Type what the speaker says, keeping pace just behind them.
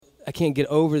can't get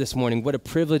over this morning what a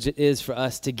privilege it is for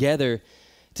us together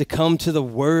to come to the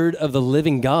Word of the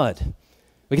living God.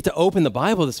 We get to open the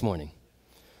Bible this morning.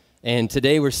 And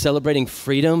today we're celebrating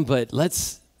freedom, but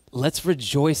let's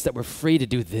rejoice that we're free to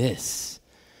do this,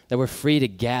 that we're free to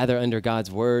gather under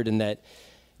God's Word, and that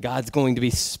God's going to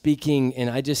be speaking. And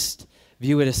I just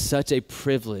view it as such a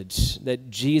privilege that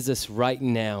Jesus right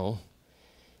now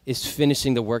is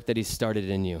finishing the work that he started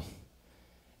in you.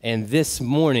 And this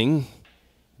morning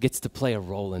gets to play a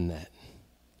role in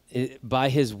that. By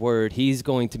his word, he's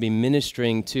going to be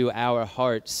ministering to our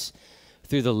hearts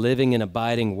through the living and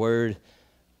abiding word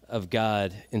of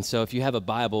God. And so if you have a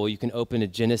Bible, you can open to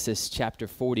Genesis chapter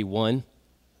 41.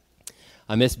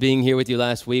 I missed being here with you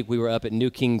last week. We were up at New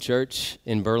King Church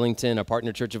in Burlington, a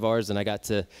partner church of ours, and I got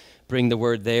to bring the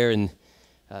word there, and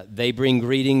they bring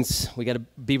greetings. We got to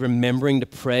be remembering to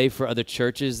pray for other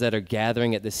churches that are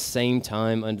gathering at the same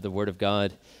time under the word of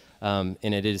God. And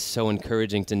it is so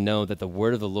encouraging to know that the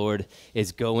word of the Lord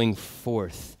is going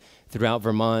forth throughout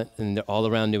Vermont and all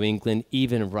around New England,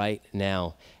 even right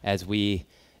now, as we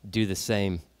do the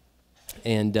same.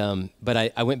 And but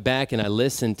I went back and I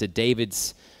listened to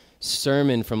David's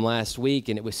sermon from last week,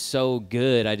 and it was so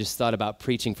good. I just thought about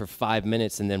preaching for 5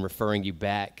 minutes and then referring you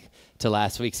back to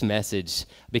last week's message,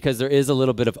 because there is a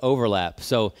little bit of overlap.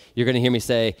 So you're going to hear me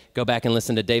say, go back and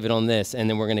listen to David on this, and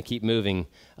then we're going to keep moving.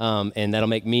 And that'll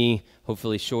make me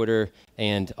hopefully shorter,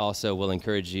 and also will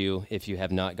encourage you, if you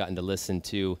have not gotten to listen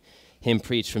to him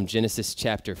preach from Genesis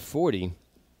chapter 40.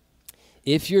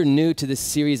 If you're new to this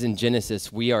series in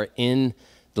Genesis, we are in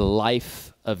the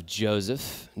life of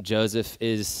Joseph. Joseph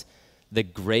is the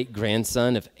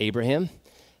great-grandson of Abraham,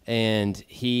 and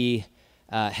he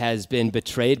has been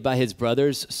betrayed by his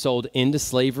brothers, sold into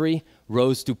slavery,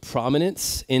 rose to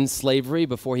prominence in slavery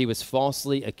before he was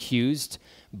falsely accused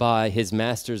by his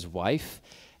master's wife,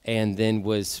 and then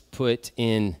was put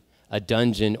in a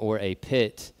dungeon or a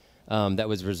pit that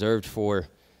was reserved for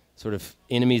sort of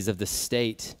enemies of the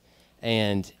state.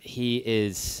 And he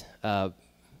is,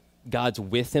 God's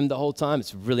with him the whole time.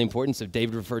 It's really important. So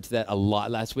David referred to that a lot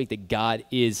last week, that God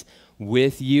is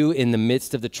with you in the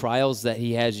midst of the trials that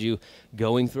he has you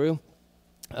going through.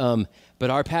 But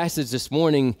our passage this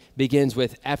morning begins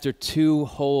with, after 2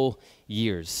 whole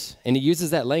years. And he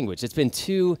uses that language. It's been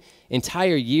 2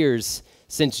 entire years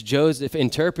since Joseph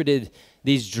interpreted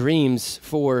these dreams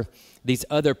for these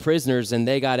other prisoners, and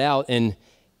they got out, and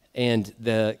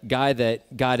the guy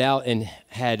that got out and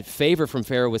had favor from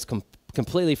Pharaoh was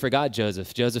completely forgot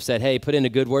Joseph. Joseph said, hey, put in a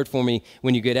good word for me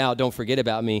when you get out. Don't forget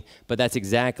about me. But that's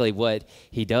exactly what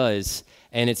he does.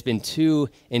 And it's been 2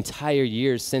 entire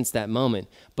years since that moment.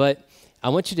 But I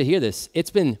want you to hear this. It's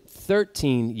been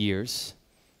 13 years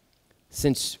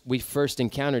since we first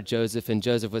encountered Joseph, and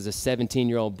Joseph was a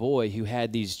 17-year-old boy who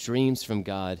had these dreams from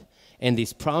God and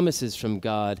these promises from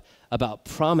God about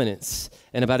prominence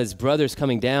and about his brothers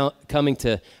coming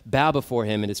to bow before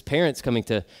him, and his parents coming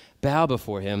to bow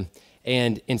before him.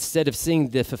 And instead of seeing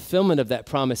the fulfillment of that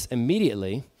promise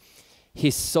immediately,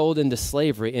 he's sold into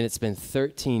slavery, and it's been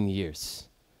 13 years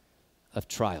of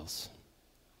trials.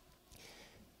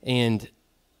 And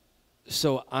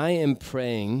so I am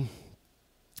praying,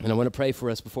 and I want to pray for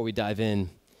us before we dive in.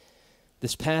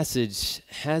 This passage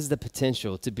has the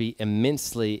potential to be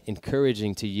immensely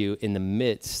encouraging to you in the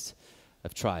midst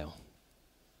of trial.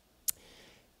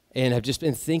 And I've just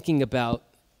been thinking about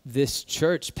this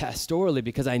church pastorally,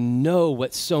 because I know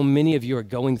what so many of you are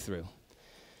going through.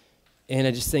 And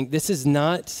I just think this is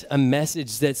not a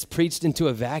message that's preached into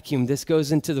a vacuum. This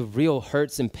goes into the real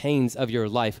hurts and pains of your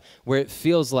life, where it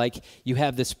feels like you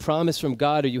have this promise from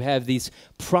God, or you have these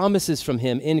promises from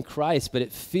him in Christ, but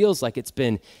it feels like it's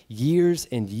been years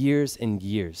and years and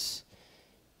years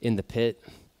in the pit,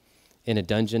 in a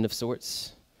dungeon of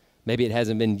sorts. Maybe it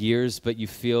hasn't been years, but you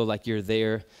feel like you're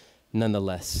there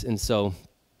nonetheless. And so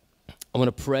I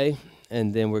want to pray,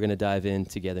 and then we're going to dive in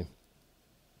together.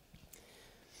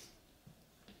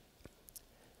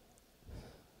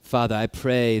 Father, I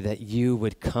pray that you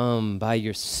would come by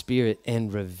your Spirit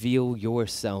and reveal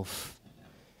yourself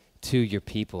to your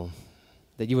people,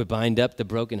 that you would bind up the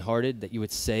brokenhearted, that you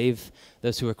would save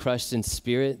those who are crushed in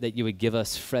spirit, that you would give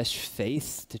us fresh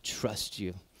faith to trust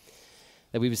you,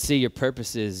 that we would see your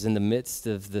purposes in the midst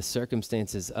of the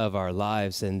circumstances of our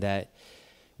lives, and that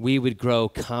we would grow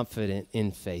confident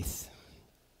in faith,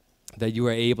 that you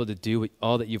are able to do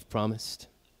all that you've promised.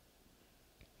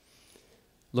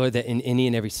 Lord, that in any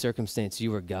and every circumstance,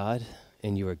 you are God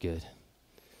and you are good.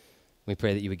 We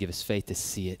pray that you would give us faith to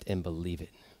see it and believe it.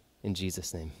 In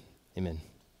Jesus' name, amen.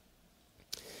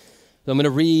 So I'm going to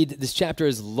read, this chapter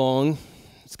is long.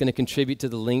 It's going to contribute to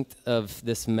the length of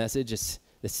this message. It's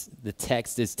the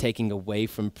text is taking away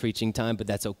from preaching time, but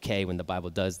that's okay when the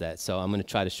Bible does that. So I'm going to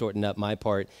try to shorten up my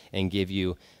part and give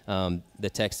you the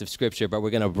text of Scripture, but we're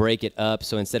going to break it up.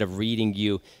 So instead of reading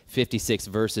you 56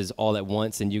 verses all at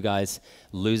once and you guys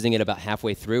losing it about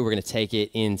halfway through, we're going to take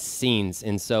it in scenes.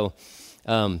 And so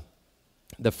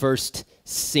the first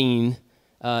scene,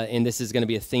 and this is going to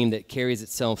be a theme that carries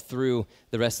itself through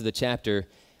the rest of the chapter,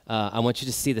 I want you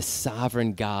to see the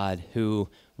sovereign God who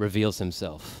reveals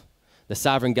himself. The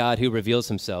sovereign God who reveals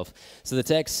himself. So the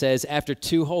text says, after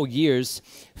 2 whole years,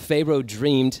 Pharaoh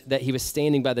dreamed that he was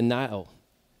standing by the Nile.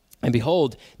 And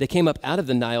behold, there came up out of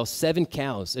the Nile 7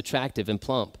 cows, attractive and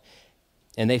plump,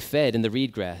 and they fed in the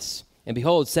reed grass. And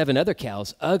behold, 7 other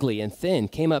cows, ugly and thin,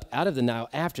 came up out of the Nile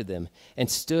after them, and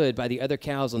stood by the other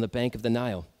cows on the bank of the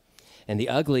Nile. And the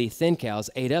ugly, thin cows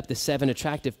ate up the 7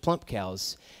 attractive, plump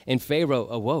cows. And Pharaoh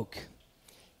awoke.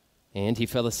 And he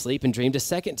fell asleep and dreamed a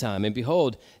second time. And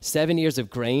behold, 7 ears of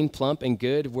grain, plump and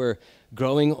good, were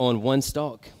growing on one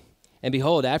stalk. And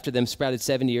behold, after them sprouted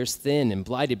 7 ears, thin and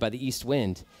blighted by the east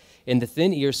wind. And the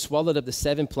thin ears swallowed up the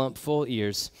 7 plump, full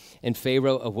ears. And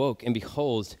Pharaoh awoke, and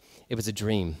behold, it was a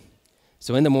dream.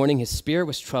 So in the morning his spirit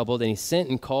was troubled, and he sent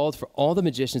and called for all the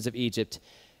magicians of Egypt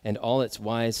and all its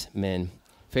wise men.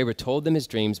 Pharaoh told them his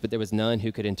dreams, but there was none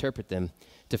who could interpret them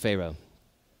to Pharaoh.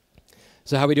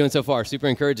 So how are we doing so far? Super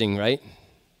encouraging, right?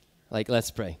 Like,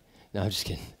 let's pray. No, I'm just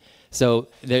kidding. So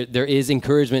there is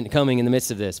encouragement coming in the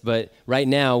midst of this. But right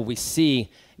now we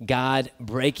see God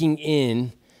breaking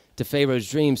in to Pharaoh's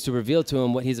dreams to reveal to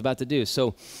him what he's about to do.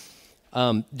 So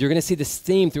you're going to see this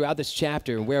theme throughout this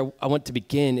chapter. And where I want to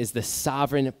begin is the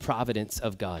sovereign providence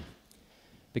of God.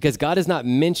 Because God is not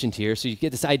mentioned here, so you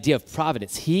get this idea of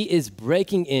providence. He is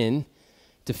breaking in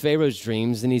to Pharaoh's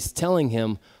dreams, and he's telling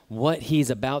him what he's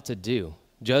about to do.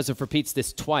 Joseph repeats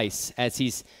this twice as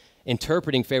he's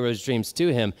interpreting Pharaoh's dreams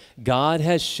to him. God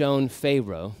has shown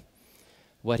Pharaoh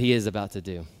what he is about to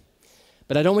do.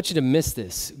 But I don't want you to miss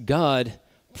this. God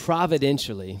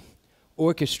providentially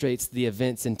orchestrates the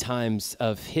events and times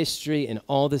of history and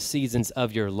all the seasons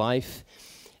of your life,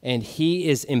 and he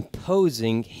is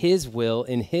imposing his will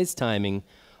in his timing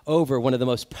over one of the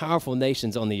most powerful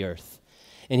nations on the earth.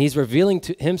 And he's revealing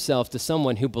to himself to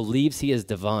someone who believes he is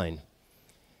divine.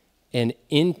 And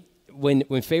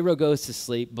when Pharaoh goes to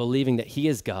sleep believing that he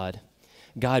is God,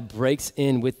 God breaks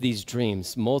in with these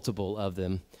dreams, multiple of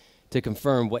them, to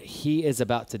confirm what he is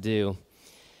about to do.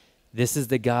 This is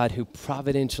the God who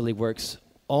providentially works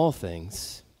all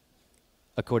things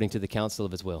according to the counsel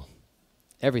of his will.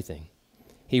 Everything.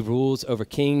 He rules over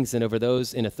kings and over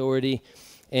those in authority.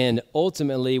 And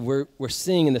ultimately, we're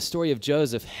seeing in the story of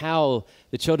Joseph how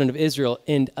the children of Israel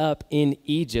end up in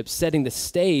Egypt, setting the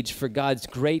stage for God's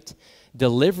great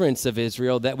deliverance of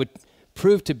Israel that would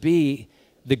prove to be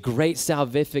the great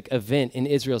salvific event in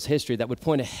Israel's history that would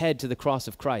point ahead to the cross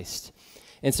of Christ.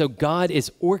 And so God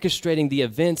is orchestrating the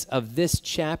events of this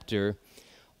chapter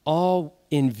all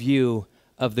in view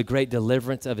of the great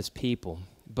deliverance of his people,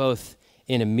 both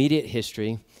in immediate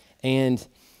history and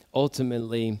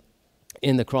ultimately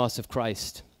in the cross of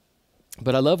Christ.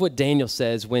 But I love what Daniel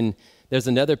says when there's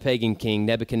another pagan king,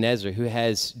 Nebuchadnezzar, who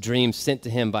has dreams sent to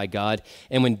him by God.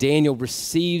 And when Daniel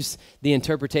receives the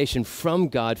interpretation from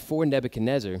God for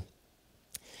Nebuchadnezzar,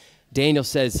 Daniel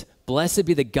says, blessed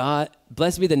be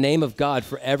the name of God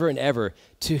forever and ever,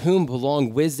 to whom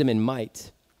belong wisdom and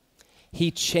might.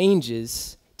 He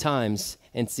changes times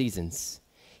and seasons.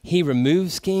 He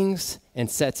removes kings and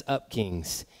sets up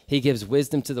kings. He gives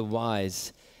wisdom to the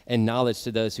wise and knowledge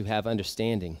to those who have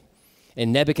understanding.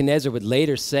 And Nebuchadnezzar would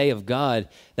later say of God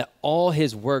that all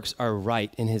his works are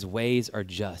right and his ways are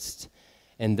just.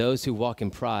 And those who walk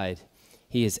in pride,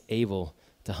 he is able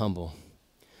to humble.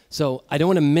 So I don't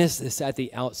want to miss this at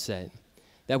the outset,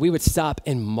 that we would stop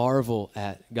and marvel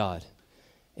at God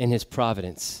and his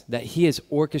providence, that he is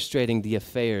orchestrating the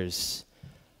affairs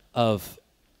of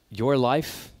your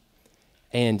life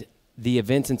and the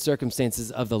events and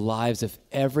circumstances of the lives of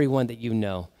everyone that you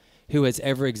know who has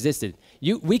ever existed.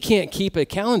 We can't keep a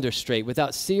calendar straight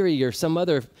without Siri or some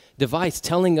other device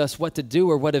telling us what to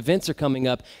do or what events are coming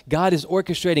up. God is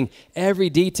orchestrating every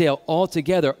detail all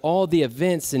together, all the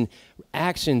events and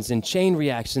actions and chain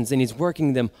reactions, and he's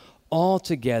working them all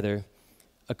together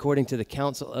according to the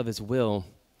counsel of his will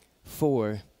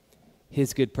for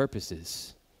his good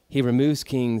purposes. He removes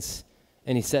kings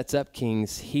and he sets up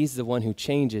kings. He's the one who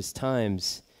changes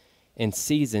times and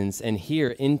seasons. And here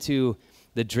into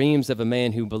the dreams of a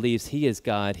man who believes he is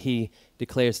God, he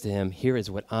declares to him, here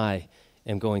is what I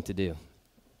am going to do.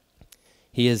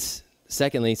 He is,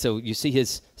 secondly, so you see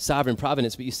his sovereign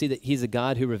providence, but you see that he's a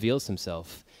God who reveals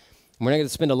himself. We're not going to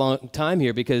spend a long time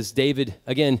here because David,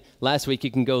 again, last week you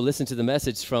can go listen to the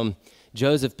message from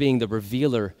Joseph being the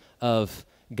revealer of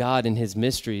God and his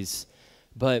mysteries.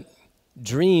 But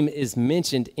dream is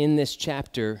mentioned in this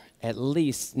chapter at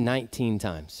least 19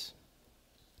 times,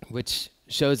 which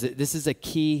shows that this is a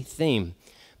key theme.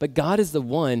 But God is the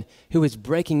one who is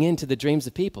breaking into the dreams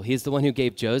of people. He's the one who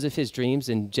gave Joseph his dreams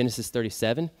in Genesis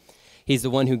 37. He's the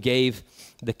one who gave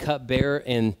the cupbearer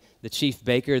and the chief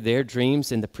baker their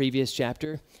dreams in the previous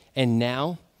chapter. And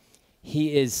now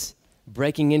he is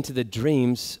breaking into the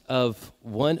dreams of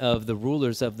one of the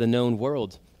rulers of the known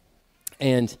world.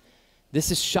 And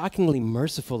this is shockingly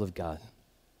merciful of God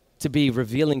to be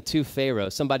revealing to Pharaoh,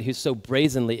 somebody who's so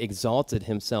brazenly exalted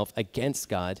himself against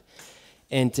God,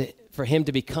 and for him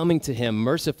to be coming to him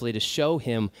mercifully to show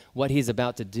him what he's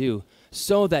about to do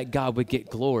so that God would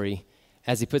get glory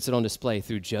as he puts it on display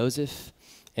through Joseph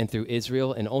and through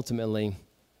Israel, and ultimately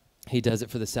he does it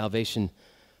for the salvation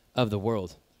of the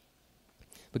world.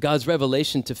 But God's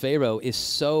revelation to Pharaoh is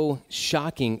so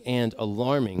shocking and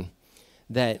alarming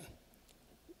that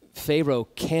Pharaoh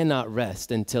cannot rest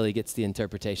until he gets the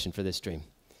interpretation for this dream.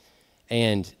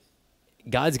 And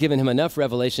God's given him enough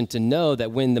revelation to know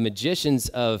that when the magicians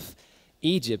of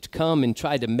Egypt come and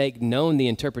try to make known the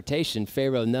interpretation,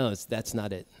 Pharaoh knows that's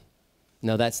not it.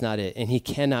 No, that's not it. And he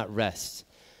cannot rest.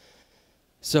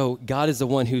 So God is the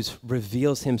one who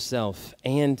reveals himself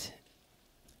and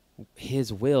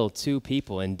his will to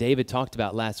people. And David talked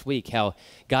about last week how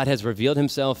God has revealed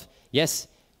himself. Yes,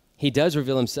 he does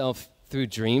reveal himself through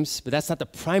dreams, but that's not the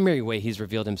primary way he's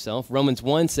revealed himself. Romans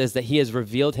 1 says that he has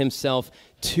revealed himself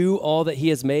to all that he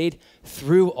has made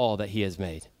through all that he has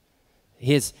made.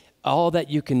 All that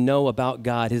you can know about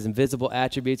God, his invisible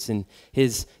attributes and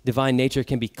his divine nature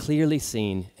can be clearly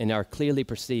seen and are clearly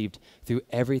perceived through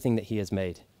everything that he has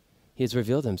made. He has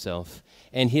revealed himself,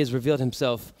 and he has revealed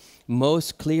himself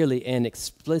most clearly and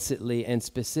explicitly and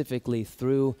specifically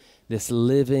through this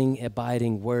living,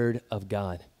 abiding word of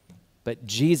God. But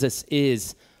Jesus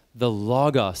is the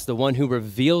Logos, the one who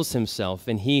reveals himself,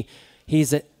 and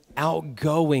he's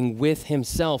outgoing with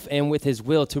himself and with his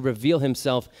will to reveal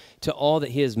himself to all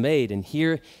that he has made. And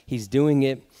here he's doing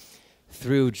it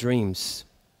through dreams.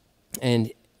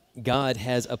 And God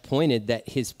has appointed that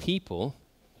his people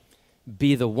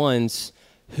be the ones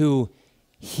who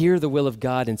hear the will of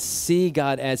God and see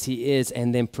God as he is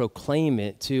and then proclaim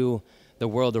it to the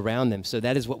world around them. So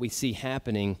that is what we see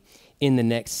happening in the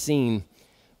next scene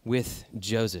with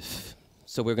Joseph.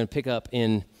 So we're going to pick up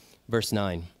in verse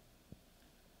 9.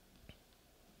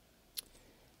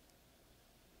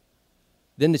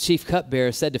 Then the chief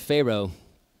cupbearer said to Pharaoh,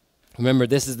 remember,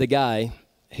 this is the guy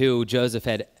who Joseph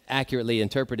had accurately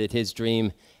interpreted his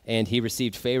dream, and he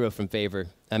received favor from Pharaoh.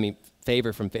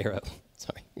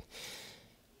 Sorry.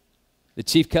 The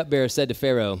chief cupbearer said to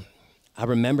Pharaoh, I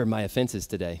remember my offenses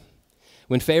today.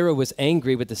 When Pharaoh was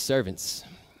angry with the servants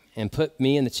and put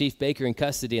me and the chief baker in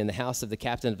custody in the house of the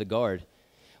captain of the guard,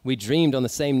 we dreamed on the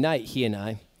same night, he and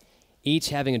I, each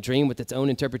having a dream with its own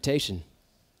interpretation.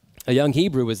 A young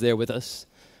Hebrew was there with us,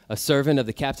 a servant of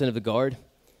the captain of the guard.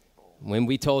 When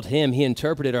we told him, he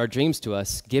interpreted our dreams to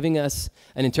us, giving us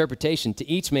an interpretation to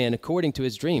each man according to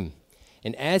his dream.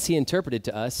 And as he interpreted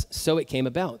to us, so it came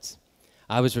about.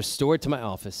 I was restored to my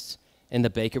office, and the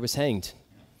baker was hanged.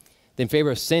 Then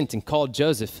Pharaoh sent and called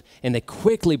Joseph, and they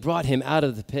quickly brought him out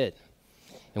of the pit.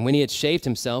 And when he had shaved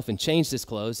himself and changed his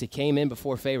clothes, he came in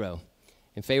before Pharaoh.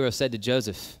 And Pharaoh said to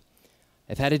Joseph,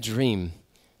 I've had a dream,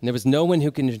 and there was no one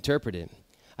who can interpret it.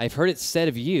 I've heard it said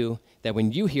of you that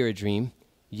when you hear a dream,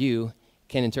 you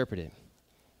can interpret it.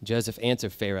 Joseph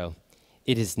answered Pharaoh,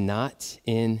 it is not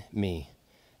in me.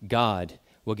 God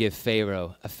will give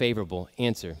Pharaoh a favorable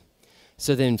answer.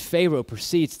 So then Pharaoh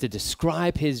proceeds to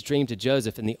describe his dream to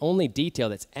Joseph, and the only detail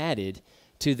that's added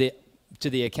to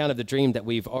the account of the dream that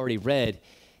we've already read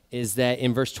is that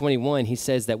in verse 21, he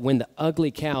says that when the ugly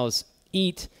cows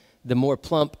eat the more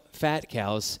plump, fat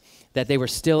cows, that they were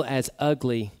still as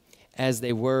ugly as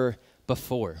they were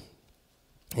before.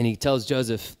 And he tells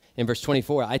Joseph in verse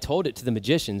 24, I told it to the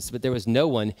magicians, but there was no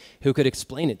one who could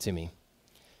explain it to me.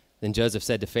 Then Joseph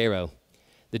said to Pharaoh,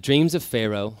 the dreams of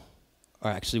Pharaoh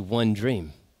are actually one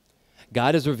dream.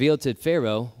 God has revealed to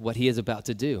Pharaoh what he is about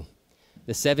to do.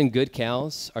 The 7 good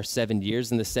cows are 7 years,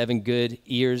 and the 7 good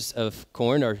ears of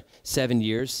corn are 7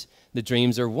 years. The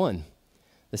dreams are one.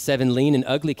 The 7 lean and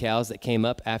ugly cows that came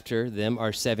up after them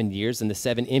are 7 years, and the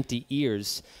 7 empty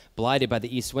ears blighted by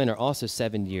the east wind are also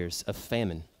 7 years of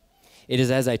famine. It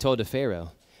is as I told to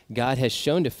Pharaoh. God has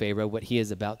shown to Pharaoh what he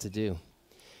is about to do.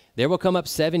 There will come up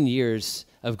 7 years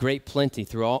of great plenty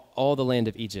through all the land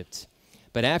of Egypt.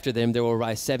 But after them there will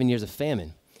rise 7 years of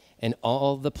famine, and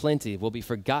all the plenty will be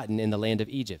forgotten in the land of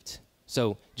Egypt.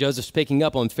 So Joseph's picking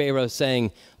up on Pharaoh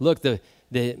saying, look, the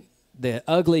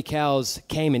ugly cows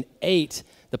came and ate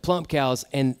the plump cows,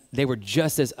 and they were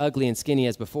just as ugly and skinny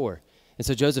as before. And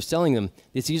so Joseph's telling them,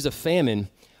 these years of famine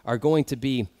are going to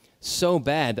be so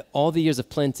bad that all the years of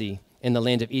plenty in the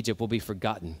land of Egypt will be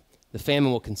forgotten. The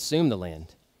famine will consume the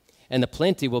land, and the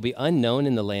plenty will be unknown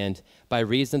in the land by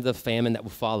reason of the famine that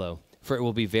will follow, for it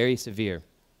will be very severe.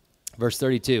 Verse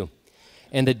 32,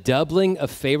 and the doubling of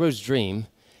Pharaoh's dream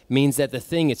means that the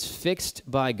thing is fixed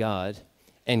by God,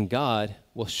 and God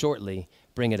will shortly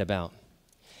bring it about.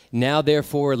 Now,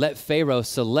 therefore, let Pharaoh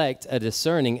select a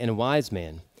discerning and wise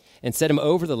man and set him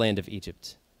over the land of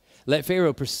Egypt. Let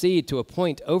Pharaoh proceed to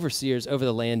appoint overseers over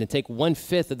the land and take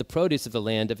 1/5 of the produce of the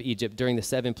land of Egypt during the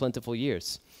 7 plentiful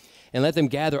years. And let them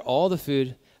gather all the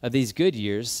food of these good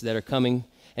years that are coming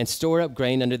and store up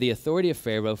grain under the authority of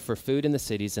Pharaoh for food in the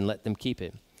cities, and let them keep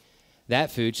it.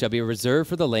 That food shall be a reserve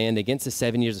for the land against the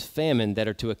 7 years of famine that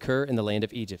are to occur in the land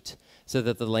of Egypt, so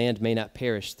that the land may not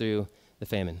perish through the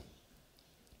famine.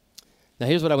 Now,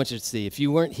 here's what I want you to see. If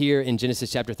you weren't here in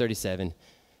Genesis chapter 37,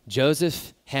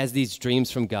 Joseph has these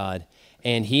dreams from God,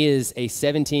 and he is a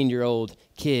 17-year-old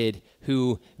kid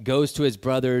who goes to his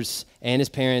brothers and his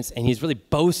parents, and he's really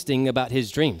boasting about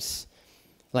his dreams.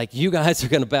 Like, you guys are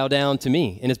going to bow down to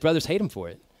me, and his brothers hate him for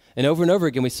it. And over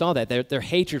again, we saw that. Their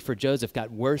hatred for Joseph got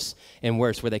worse and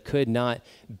worse, where they could not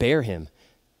bear him.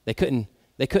 They couldn't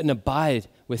abide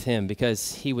with him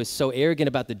because he was so arrogant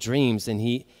about the dreams,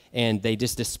 and they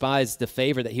just despised the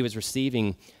favor that he was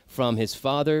receiving from his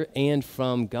father and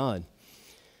from God.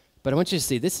 But I want you to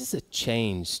see, this is a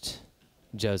changed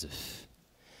Joseph.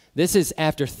 This is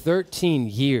after 13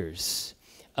 years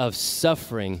of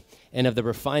suffering and of the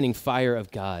refining fire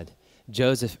of God,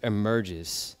 Joseph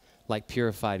emerges like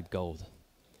purified gold.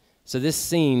 So this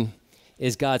scene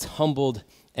is God's humbled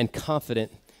and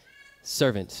confident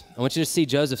servant. I want you to see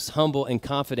Joseph's humble and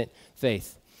confident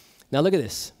faith. Now look at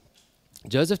this.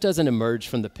 Joseph doesn't emerge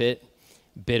from the pit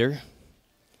bitter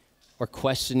or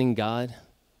questioning God,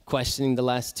 questioning the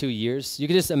last 2 years. You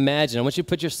can just imagine. I want you to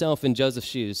put yourself in Joseph's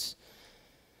shoes.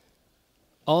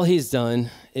 All he's done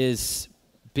is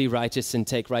be righteous and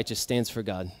take righteous stands for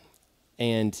God.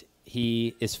 And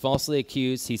he is falsely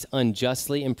accused. He's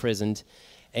unjustly imprisoned.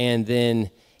 And then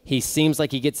he seems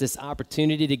like he gets this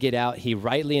opportunity to get out. He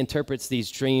rightly interprets these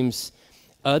dreams.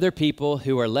 Other people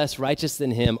who are less righteous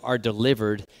than him are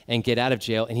delivered and get out of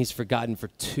jail, and he's forgotten for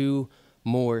 2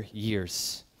 more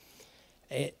years.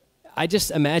 I just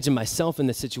imagine myself in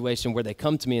the situation where they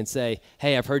come to me and say,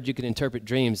 hey, I've heard you can interpret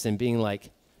dreams, and being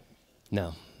like,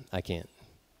 no, I can't.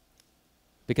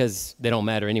 Because they don't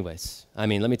matter anyways. I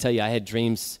mean, let me tell you, I had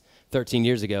dreams 13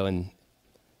 years ago, and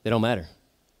they don't matter.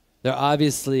 They're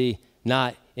obviously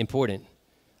not important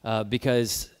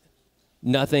because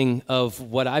nothing of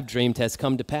what I've dreamed has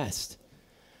come to pass.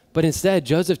 But instead,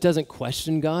 Joseph doesn't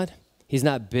question God. He's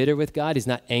not bitter with God. He's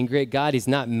not angry at God. He's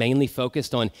not mainly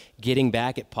focused on getting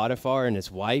back at Potiphar and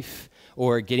his wife,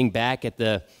 or getting back at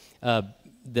the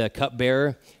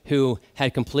cupbearer who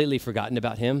had completely forgotten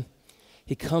about him.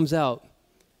 He comes out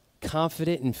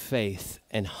confident in faith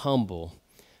and humble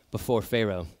before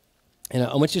Pharaoh. And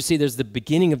I want you to see there's the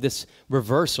beginning of this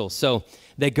reversal. So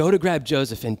they go to grab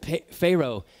Joseph, and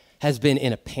Pharaoh has been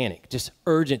in a panic, just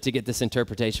urgent to get this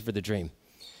interpretation for the dream.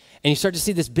 And you start to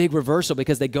see this big reversal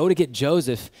because they go to get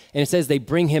Joseph, and it says they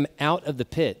bring him out of the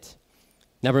pit.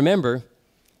 Now remember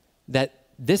that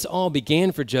this all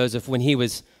began for Joseph when he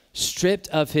was stripped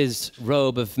of his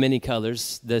robe of many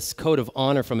colors, this coat of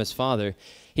honor from his father.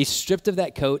 He's stripped of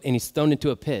that coat, and he's thrown into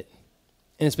a pit.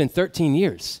 And it's been 13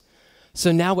 years.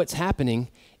 So now what's happening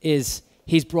is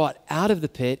he's brought out of the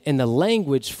pit, and the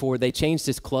language for they changed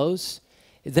his clothes.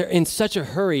 They're in such a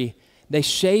hurry, they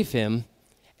shave him,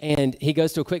 and he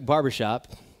goes to a quick barbershop,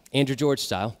 Andrew George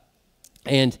style,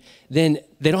 and then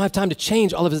they don't have time to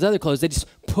change all of his other clothes. They just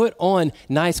put on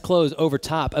nice clothes over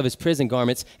top of his prison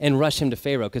garments and rush him to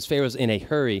Pharaoh because Pharaoh's in a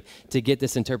hurry to get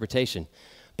this interpretation.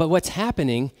 But what's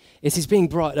happening is he's being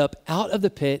brought up out of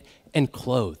the pit and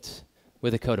clothed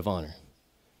with a coat of honor.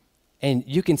 And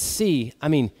you can see, I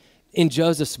mean, in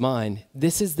Joseph's mind,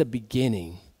 this is the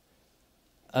beginning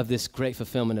of this great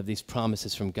fulfillment of these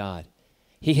promises from God.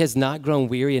 He has not grown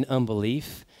weary in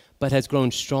unbelief, but has grown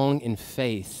strong in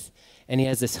faith. And he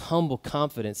has this humble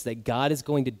confidence that God is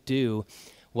going to do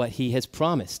what he has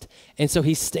promised. And so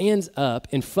he stands up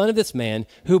in front of this man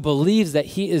who believes that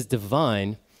he is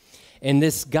divine. And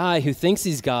this guy who thinks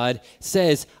he's God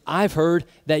says, I've heard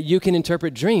that you can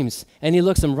interpret dreams. And he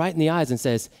looks him right in the eyes and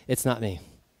says, it's not me.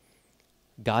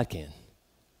 God can.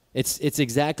 It's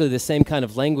exactly the same kind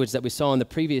of language that we saw in the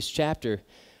previous chapter,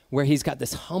 where he's got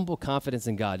this humble confidence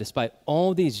in God. Despite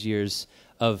all these years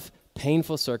of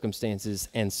painful circumstances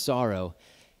and sorrow,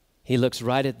 he looks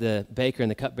right at the baker and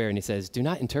the cupbearer and he says, do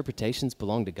not interpretations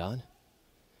belong to God?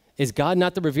 Is God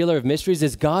not the revealer of mysteries?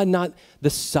 Is God not the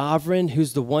sovereign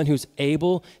who's the one who's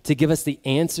able to give us the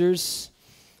answers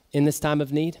in this time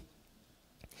of need?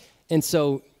 And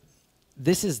so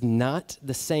this is not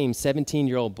the same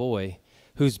 17-year-old boy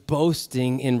who's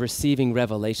boasting in receiving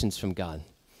revelations from God.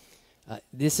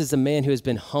 This is a man who has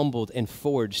been humbled and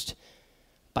forged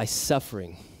by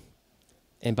suffering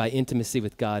and by intimacy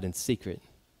with God in secret.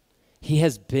 He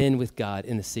has been with God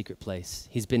in the secret place.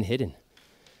 He's been hidden.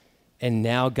 And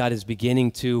now God is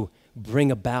beginning to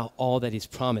bring about all that he's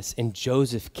promised, and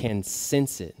Joseph can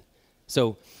sense it.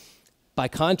 So by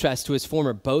contrast to his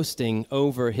former boasting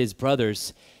over his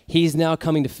brothers, he's now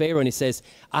coming to Pharaoh and he says,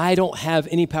 I don't have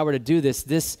any power to do this.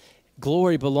 This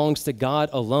glory belongs to God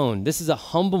alone. This is a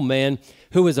humble man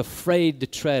who is afraid to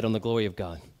tread on the glory of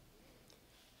God.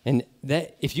 And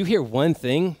that, if you hear one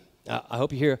thing, I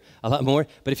hope you hear a lot more,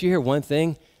 but if you hear one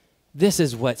thing, this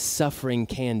is what suffering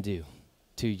can do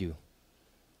to you.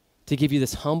 To give you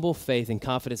this humble faith and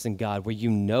confidence in God where you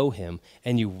know him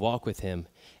and you walk with him,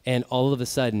 and all of a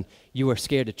sudden you are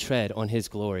scared to tread on his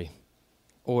glory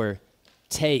or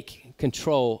take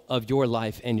control of your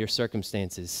life and your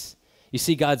circumstances. You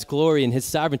see, God's glory and his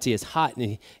sovereignty is hot,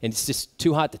 and it's just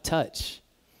too hot to touch.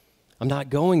 I'm not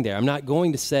going there. I'm not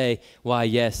going to say, why,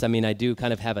 yes, I mean, I do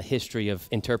kind of have a history of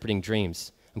interpreting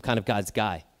dreams. I'm kind of God's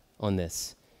guy on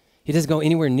this. He doesn't go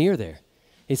anywhere near there.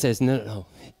 He says, no.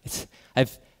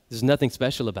 There's nothing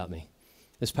special about me.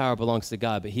 This power belongs to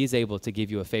God, but he's able to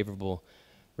give you a favorable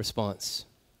response.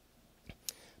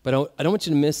 But I don't want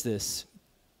you to miss this.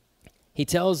 He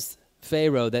tells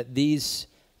Pharaoh that these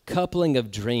coupling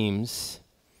of dreams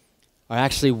are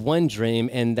actually one dream,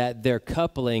 and that their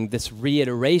coupling, this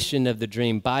reiteration of the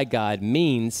dream by God,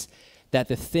 means that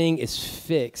the thing is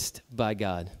fixed by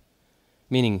God,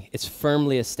 meaning it's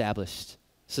firmly established.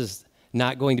 This is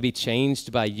not going to be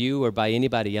changed by you or by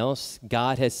anybody else.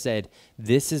 God has said,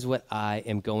 this is what I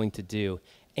am going to do,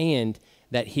 and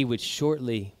that he would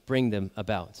shortly bring them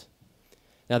about.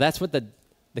 Now, that's what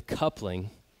the coupling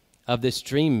of this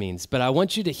dream means. But I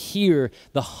want you to hear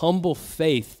the humble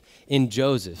faith in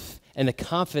Joseph and the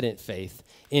confident faith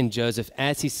in Joseph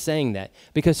as he's saying that.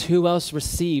 Because who else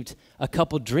received a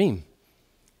coupled dream?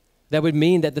 That would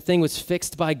mean that the thing was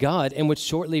fixed by God and would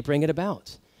shortly bring it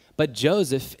about. But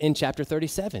Joseph in chapter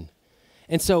 37.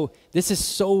 And so this is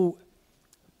so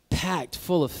packed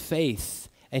full of faith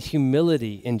and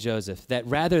humility in Joseph that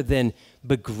rather than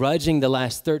begrudging the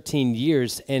last 13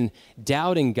 years and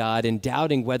doubting God and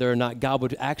doubting whether or not God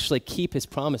would actually keep his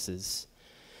promises,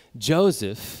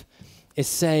 Joseph is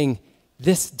saying,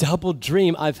 this double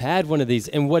dream, I've had one of these,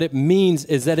 and what it means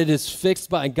is that it is fixed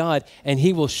by God and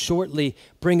he will shortly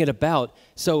bring it about.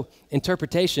 So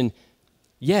interpretation,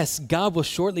 yes, God will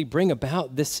shortly bring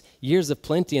about this years of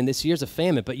plenty and this years of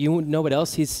famine, but you know what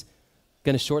else he's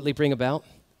going to shortly bring about?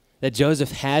 That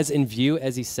Joseph has in view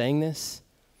as he's saying this?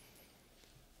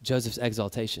 Joseph's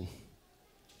exaltation.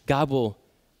 God will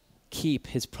keep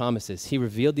his promises. He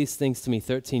revealed these things to me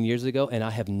 13 years ago, and I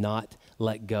have not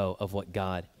let go of what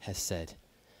God has said.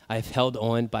 I have held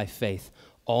on by faith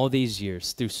all these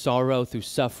years, through sorrow, through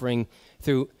suffering,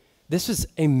 this was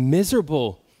a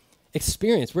miserable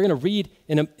experience. We're going to read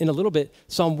in a little bit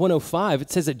Psalm 105.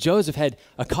 It says that Joseph had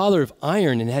a collar of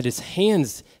iron and had his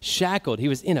hands shackled. He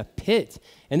was in a pit.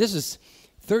 And this is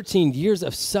 13 years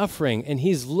of suffering. And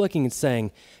he's looking and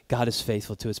saying, God is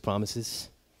faithful to his promises.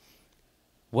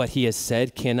 What he has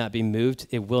said cannot be moved.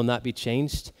 It will not be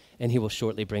changed. And he will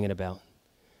shortly bring it about.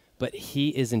 But he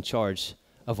is in charge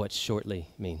of what shortly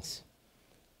means.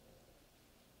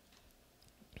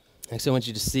 And so I want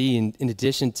you to see, in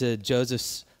addition to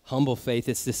Joseph's humble faith,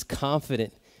 it's this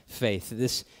confident faith.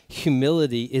 This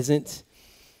humility isn't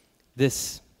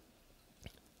this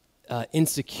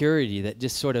insecurity that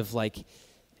just sort of like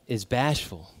is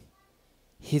bashful.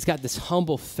 He's got this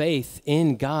humble faith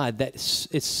in God that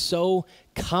is so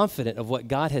confident of what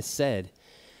God has said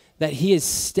that he is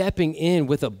stepping in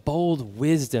with a bold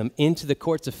wisdom into the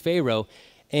courts of Pharaoh,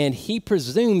 and he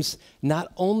presumes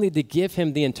not only to give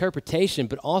him the interpretation,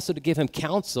 but also to give him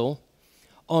counsel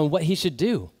on what he should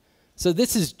do. So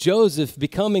this is Joseph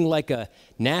becoming like a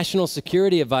national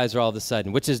security advisor all of a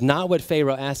sudden, which is not what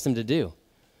Pharaoh asked him to do.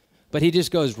 But he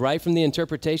just goes right from the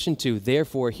interpretation to,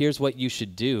 therefore, here's what you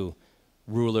should do,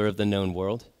 ruler of the known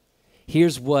world.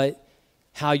 Here's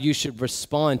how you should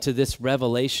respond to this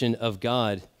revelation of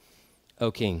God, O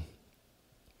king.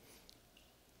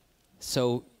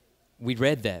 So we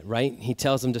read that, right? He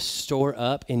tells them to store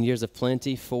up in years of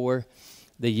plenty for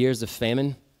the years of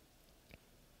famine.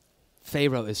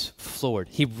 Pharaoh is floored.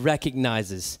 He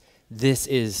recognizes this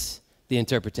is the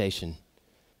interpretation.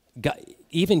 God,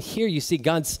 even here you see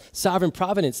God's sovereign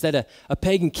providence, that a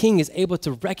pagan king is able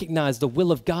to recognize the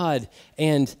will of God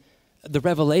and the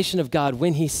revelation of God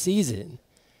when he sees it.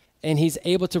 And he's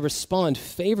able to respond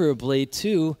favorably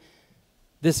to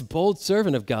this bold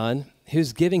servant of God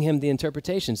who's giving him the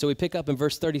interpretation. So we pick up in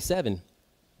verse 37.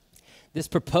 This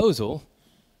proposal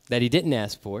that he didn't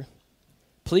ask for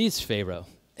pleased Pharaoh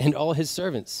and all his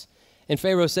servants. And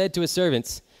Pharaoh said to his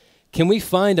servants, "Can we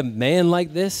find a man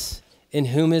like this in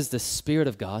whom is the Spirit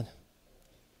of God?"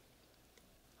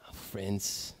 Oh,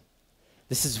 friends,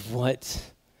 this is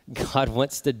what God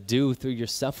wants to do through your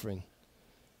suffering.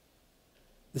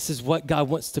 This is what God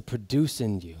wants to produce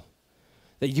in you,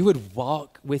 that you would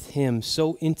walk with him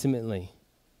so intimately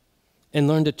and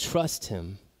learn to trust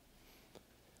him,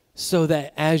 so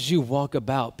that as you walk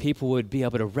about, people would be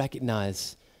able to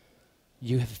recognize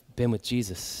you have been with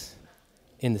Jesus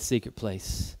in the secret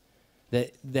place,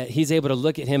 that he's able to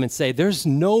look at him and say, there's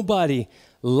nobody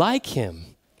like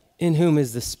him in whom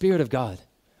is the Spirit of God.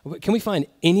 Can we find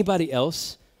anybody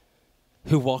else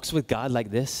who walks with God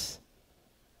like this?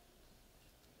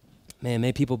 Man,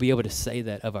 may people be able to say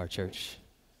that of our church.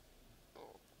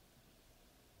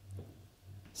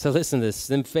 So listen to this.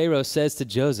 Then Pharaoh says to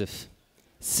Joseph,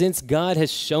 "Since God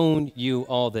has shown you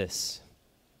all this,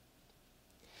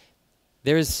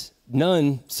 there is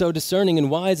none so discerning and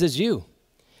wise as you.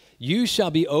 You shall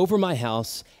be over my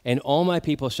house, and all my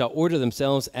people shall order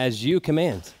themselves as you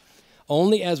command.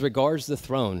 Only as regards the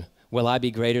throne will I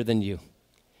be greater than you."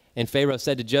 And Pharaoh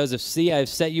said to Joseph, "See, I have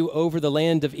set you over the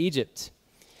land of Egypt."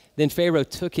 Then Pharaoh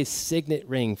took his signet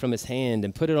ring from his hand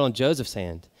and put it on Joseph's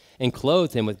hand, and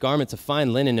clothed him with garments of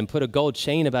fine linen, and put a gold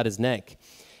chain about his neck.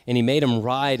 And he made him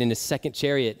ride in his second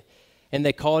chariot. And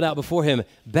they called out before him,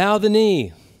 "Bow the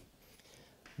knee."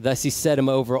 Thus he set him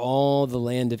over all the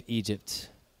land of Egypt.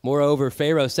 Moreover,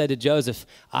 Pharaoh said to Joseph,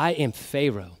 "I am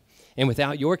Pharaoh, and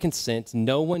without your consent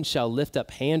no one shall lift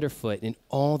up hand or foot in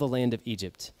all the land of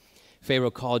Egypt."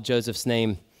 Pharaoh called Joseph's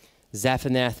name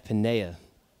Zaphanath-Paneah,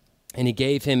 and he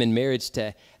gave him in marriage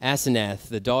to Asenath,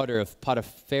 the daughter of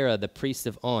Potiphera, the priest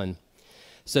of On.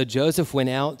 So Joseph went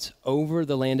out over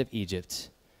the land of Egypt.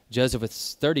 Joseph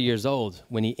was 30 years old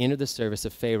when he entered the service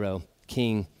of Pharaoh,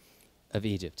 king of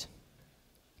Egypt.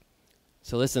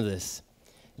 So listen to this.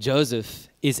 Joseph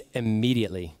is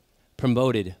immediately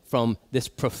promoted from this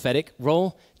prophetic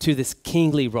role to this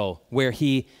kingly role, where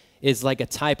he is like a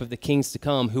type of the kings to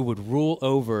come who would rule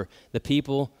over the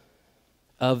people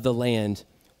of the land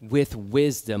with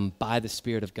wisdom by the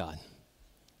Spirit of God.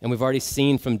 And we've already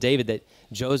seen from David that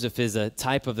Joseph is a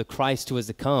type of the Christ who is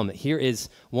to come. Here is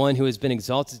one who has been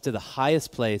exalted to the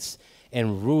highest place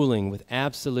and ruling with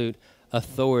absolute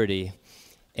authority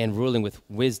and ruling with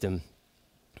wisdom.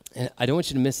 And I don't want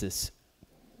you to miss this.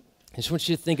 I just want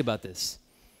you to think about this.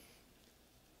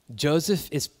 Joseph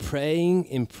is praying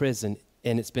in prison,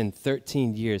 and it's been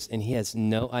 13 years, and he has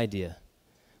no idea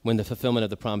when the fulfillment of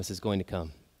the promise is going to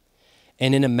come.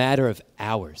 And in a matter of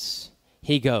hours,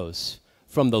 he goes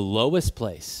from the lowest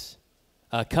place,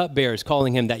 cupbearers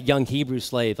calling him that young Hebrew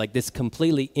slave, like this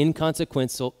completely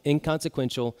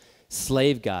inconsequential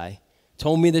slave guy,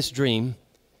 told me this dream.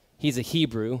 He's a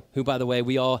Hebrew, who, by the way,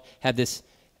 we all have this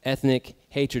ethnic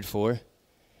hatred for.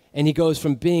 And he goes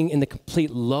from being in the complete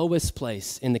lowest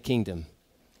place in the kingdom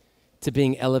to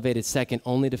being elevated second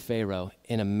only to Pharaoh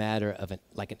in a matter of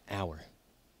like an hour.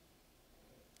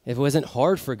 It wasn't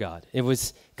hard for God. It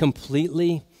was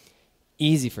completely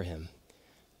easy for him.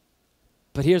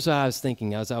 But here's what I was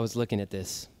thinking as I was looking at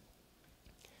this.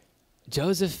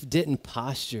 Joseph didn't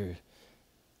posture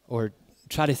or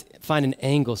try to find an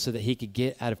angle so that he could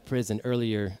get out of prison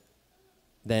earlier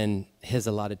than his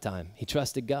allotted time. He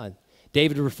trusted God.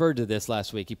 David referred to this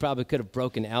last week. He probably could have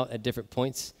broken out at different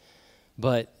points.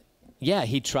 But yeah,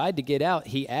 he tried to get out.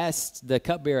 He asked the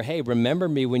cupbearer, "Hey, remember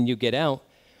me when you get out."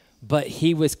 But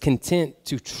he was content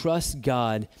to trust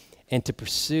God and to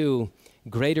pursue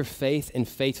greater faith and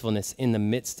faithfulness in the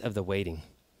midst of the waiting.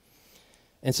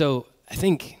 And so I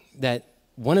think that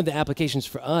one of the applications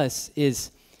for us is,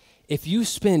 if you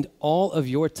spend all of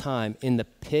your time in the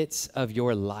pits of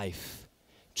your life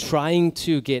trying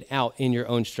to get out in your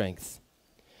own strength,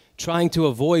 trying to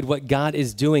avoid what God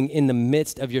is doing in the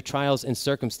midst of your trials and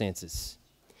circumstances,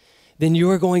 then you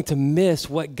are going to miss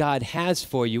what God has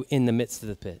for you in the midst of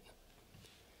the pit.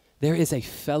 There is a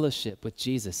fellowship with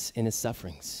Jesus in his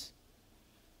sufferings.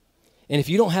 And if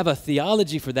you don't have a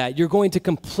theology for that, you're going to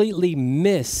completely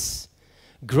miss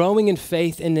growing in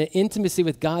faith and the intimacy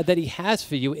with God that he has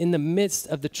for you in the midst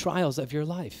of the trials of your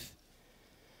life.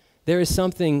 There is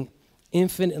something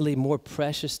infinitely more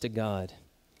precious to God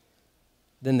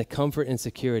than the comfort and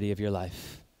security of your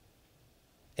life.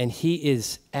 And he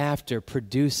is after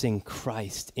producing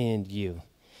Christ in you.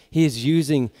 He is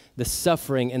using the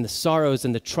suffering and the sorrows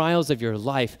and the trials of your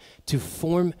life to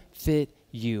form fit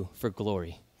you for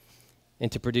glory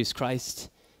and to produce Christ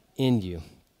in you.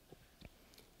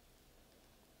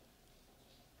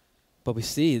 But we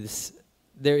see this,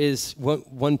 there is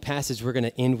one passage we're going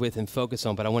to end with and focus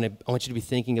on, but I want you to be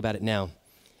thinking about it now.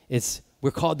 We're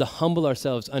called to humble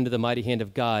ourselves under the mighty hand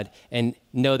of God and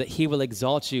know that he will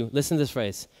exalt you, listen to this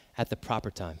phrase, at the proper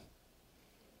time.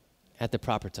 At the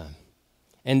proper time.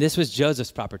 And this was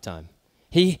Joseph's proper time.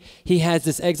 He has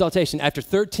this exaltation. After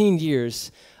 13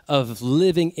 years of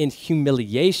living in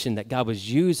humiliation that God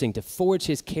was using to forge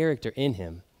his character in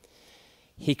him,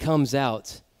 he comes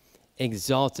out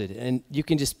exalted. And you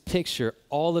can just picture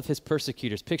all of his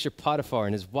persecutors, picture Potiphar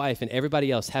and his wife and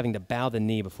everybody else having to bow the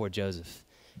knee before Joseph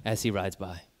as he rides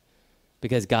by,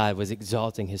 because God was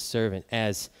exalting his servant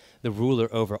as the ruler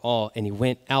over all, and he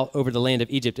went out over the land of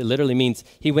Egypt. It literally means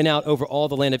he went out over all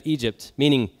the land of Egypt,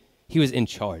 meaning he was in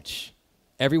charge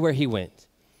everywhere he went.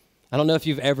 I don't know if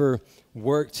you've ever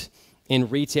worked in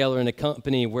retail or in a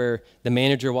company where the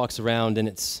manager walks around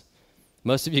and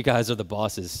most of you guys are the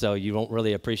bosses, so you won't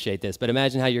really appreciate this, but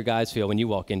imagine how your guys feel when you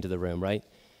walk into the room, right?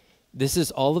 This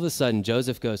is all of a sudden,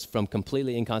 Joseph goes from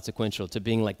completely inconsequential to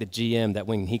being like the GM that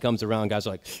when he comes around, guys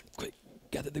are like, quick,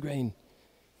 gather the grain.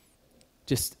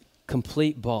 Just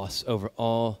complete boss over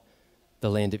all the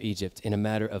land of Egypt in a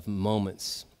matter of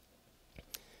moments.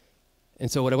 And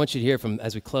so what I want you to hear from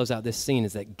as we close out this scene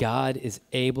is that God is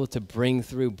able to bring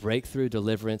through breakthrough,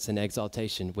 deliverance, and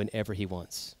exaltation whenever he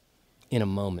wants, in a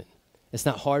moment. It's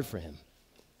not hard for him.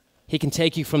 He can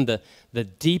take you from the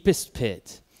deepest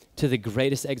pit to the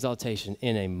greatest exaltation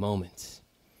in a moment.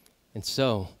 And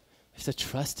so, you have to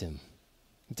trust him.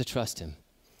 You have to trust him.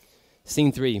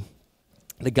 Scene 3,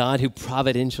 the God who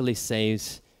providentially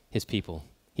saves his people.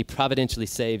 He providentially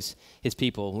saves his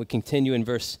people. We continue in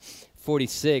verse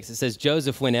 46. It says,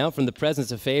 Joseph went out from the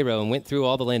presence of Pharaoh and went through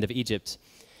all the land of Egypt.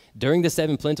 During the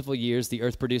 7 plentiful years, the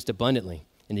earth produced abundantly,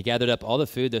 and he gathered up all the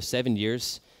food those 7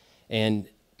 years, and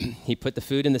he put the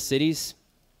food in the cities.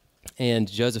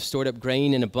 And Joseph stored up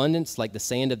grain in abundance like the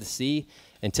sand of the sea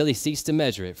until he ceased to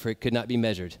measure it, for it could not be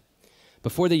measured.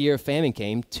 Before the year of famine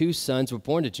came, 2 sons were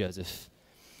born to Joseph.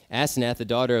 Asenath, the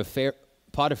daughter of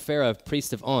Potiphar,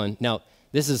 priest of On. Now,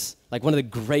 this is like one of the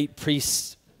great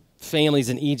priest families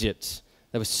in Egypt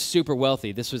that was super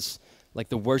wealthy. This was like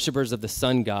the worshipers of the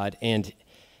sun god. And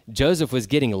Joseph was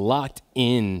getting locked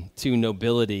into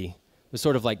nobility. It was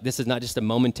sort of like, this is not just a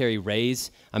momentary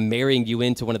raise. I'm marrying you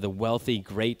into one of the wealthy,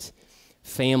 great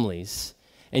families.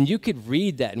 And you could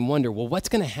read that and wonder, well, what's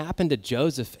going to happen to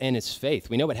Joseph and his faith?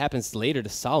 We know what happens later to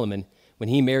Solomon when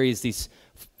he marries these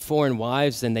foreign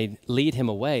wives and they lead him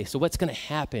away. So what's going to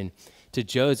happen to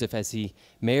Joseph as he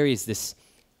marries this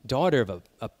daughter of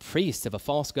a priest, of a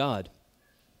false god?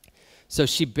 So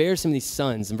she bears him these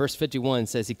sons. And verse 51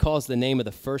 says, he calls the name of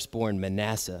the firstborn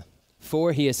Manasseh.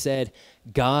 For he has said,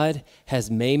 God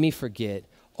has made me forget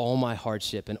all my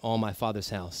hardship and all my father's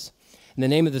house. And the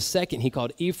name of the second he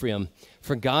called Ephraim,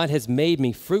 for God has made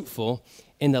me fruitful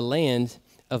in the land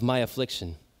of my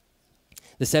affliction.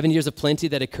 The 7 years of plenty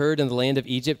that occurred in the land of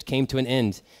Egypt came to an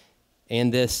end,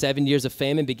 and the 7 years of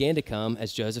famine began to come,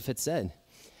 as Joseph had said.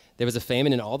 There was a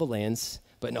famine in all the lands,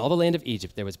 but in all the land of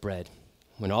Egypt there was bread.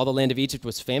 When all the land of Egypt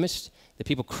was famished, the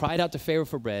people cried out to Pharaoh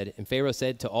for bread, and Pharaoh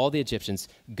said to all the Egyptians,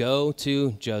 go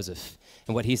to Joseph,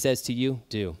 and what he says to you,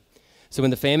 do. So when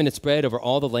the famine had spread over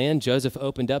all the land, Joseph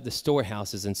opened up the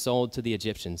storehouses and sold to the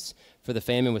Egyptians, for the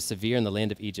famine was severe in the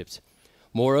land of Egypt.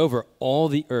 Moreover, all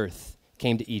the earth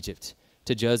came to Egypt,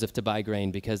 to Joseph to buy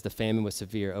grain, because the famine was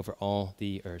severe over all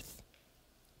the earth.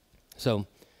 So,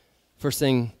 first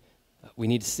thing we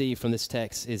need to see from this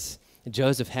text is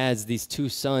Joseph has these 2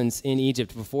 sons in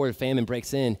Egypt before the famine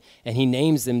breaks in, and he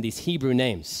names them these Hebrew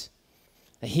names.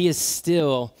 He is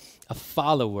still a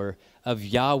follower of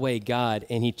Yahweh God,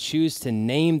 and he chooses to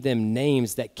name them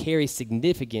names that carry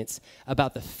significance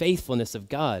about the faithfulness of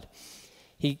God.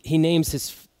 He names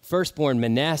his firstborn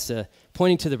Manasseh,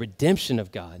 pointing to the redemption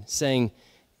of God, saying,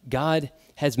 God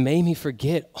has made me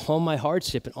forget all my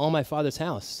hardship and all my father's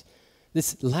house.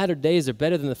 This latter days are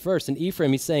better than the first. And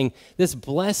Ephraim, he's saying, this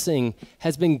blessing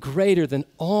has been greater than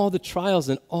all the trials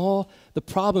and all the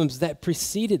problems that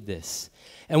preceded this.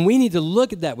 And we need to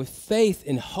look at that with faith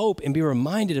and hope and be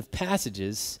reminded of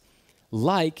passages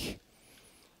like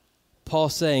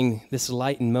Paul's saying this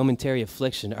light and momentary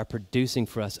affliction are producing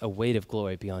for us a weight of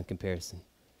glory beyond comparison.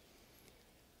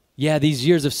 Yeah, these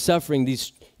years of suffering,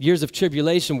 these years of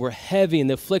tribulation were heavy and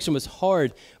the affliction was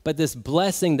hard, but this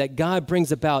blessing that God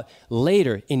brings about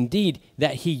later, indeed,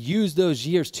 that he used those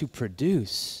years to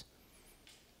produce,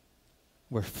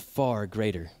 were far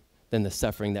greater than the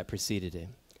suffering that preceded it.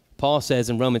 Paul says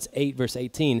in Romans 8, verse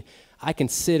 18, I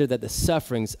consider that the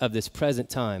sufferings of this present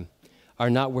time are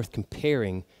not worth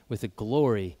comparing with the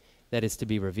glory that is to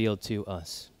be revealed to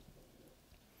us.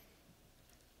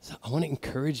 So I want to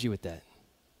encourage you with that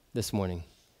this morning.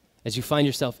 As you find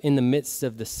yourself in the midst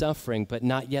of the suffering, but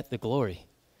not yet the glory,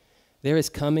 there is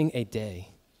coming a day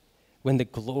when the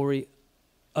glory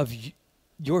of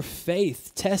your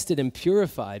faith, tested and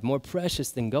purified, more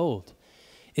precious than gold,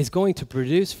 is going to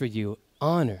produce for you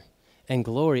honor and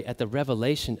glory at the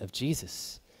revelation of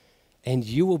Jesus. And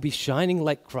you will be shining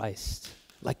like Christ,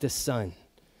 like the sun,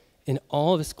 in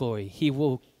all of his glory. He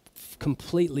will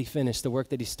completely finish the work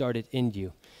that he started in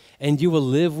you. And you will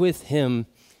live with him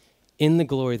in the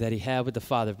glory that he had with the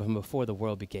Father from before the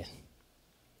world began.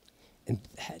 And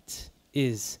that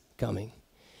is coming.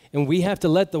 And we have to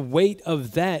let the weight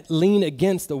of that lean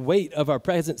against the weight of our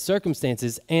present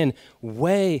circumstances and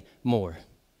way more.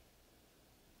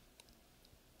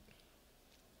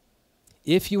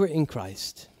 If you are in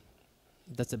Christ,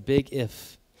 that's a big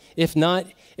if. If not,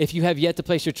 if you have yet to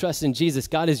place your trust in Jesus,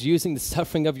 God is using the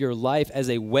suffering of your life as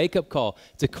a wake-up call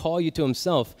to call you to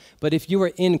himself. But if you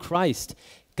are in Christ,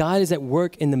 God is at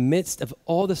work in the midst of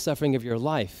all the suffering of your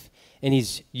life, and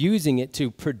he's using it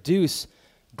to produce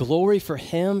glory for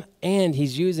him, and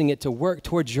he's using it to work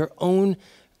towards your own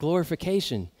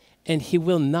glorification, and he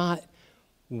will not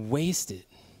waste it.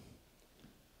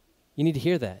 You need to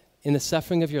hear that. In the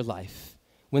suffering of your life,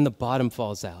 when the bottom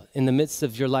falls out, in the midst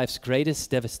of your life's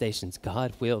greatest devastations,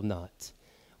 God will not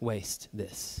waste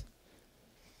this.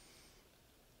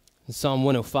 In Psalm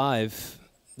 105,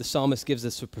 the psalmist gives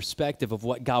us a perspective of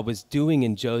what God was doing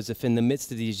in Joseph in the midst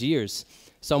of these years.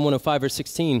 Psalm 105, verse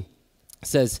 16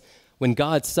 says, when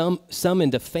God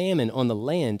summoned a famine on the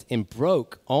land and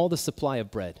broke all the supply of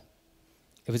bread,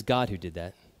 it was God who did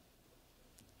that.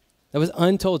 There was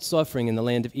untold suffering in the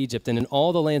land of Egypt and in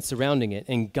all the land surrounding it,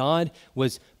 and God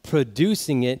was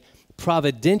producing it,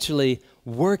 providentially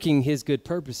working his good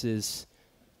purposes,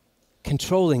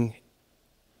 controlling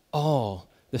all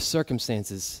the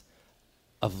circumstances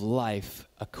of life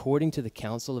according to the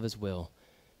counsel of his will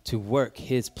to work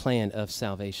his plan of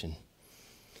salvation.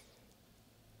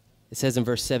 It says in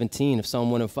verse 17 of Psalm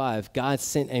 105, God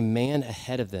sent a man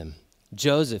ahead of them,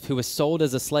 Joseph, who was sold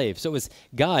as a slave. So it was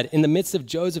God, in the midst of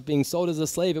Joseph being sold as a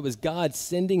slave, it was God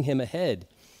sending him ahead.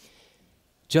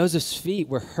 Joseph's feet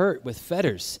were hurt with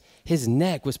fetters. His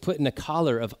neck was put in a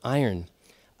collar of iron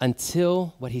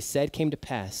until what he said came to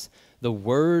pass. The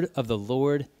word of the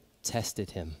Lord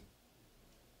tested him.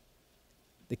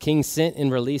 The king sent and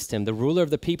released him. The ruler of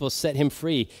the people set him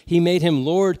free. He made him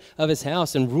lord of his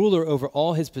house and ruler over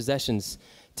all his possessions,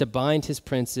 to bind his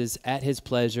princes at his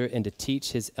pleasure and to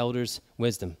teach his elders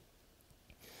wisdom.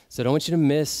 So I don't want you to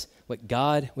miss what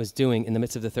God was doing in the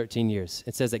midst of the 13 years.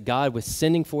 It says that God was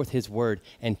sending forth his word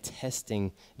and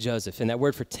testing Joseph. And that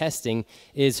word for testing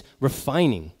is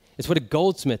refining. It's what a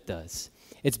goldsmith does.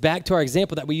 It's back to our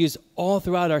example that we use all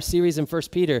throughout our series in 1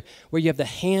 Peter, where you have the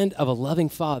hand of a loving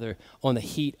father on the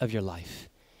heat of your life,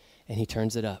 and he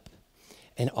turns it up.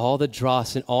 And all the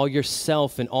dross and all your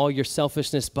self and all your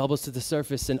selfishness bubbles to the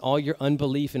surface, and all your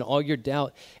unbelief and all your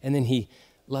doubt, and then he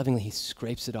lovingly, he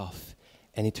scrapes it off,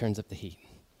 and he turns up the heat.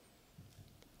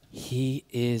 He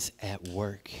is at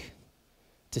work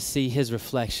to see his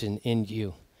reflection in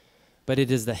you. But it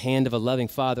is the hand of a loving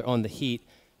father on the heat,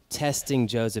 testing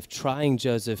Joseph, trying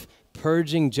Joseph,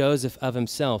 purging Joseph of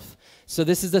himself. So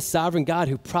this is the sovereign God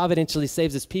who providentially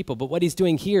saves his people. But what he's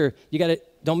doing here,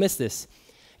 don't miss this.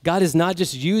 God is not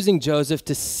just using Joseph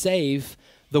to save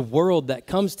the world that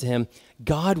comes to him.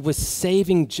 God was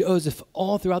saving Joseph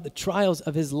all throughout the trials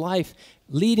of his life,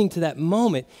 leading to that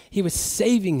moment. He was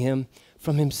saving him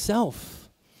from himself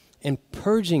and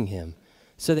purging him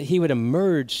so that he would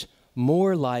emerge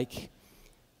more like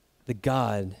the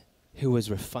God who was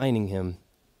refining him.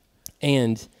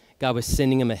 And God was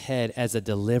sending him ahead as a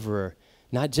deliverer,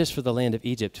 not just for the land of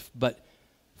Egypt, but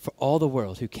for all the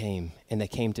world who came, and they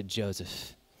came to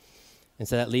Joseph. And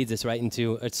so that leads us right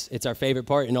into, it's our favorite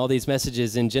part in all these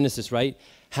messages in Genesis, right?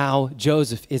 How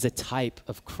Joseph is a type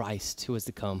of Christ who is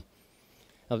to come.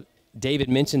 Now, David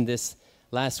mentioned this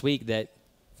last week, that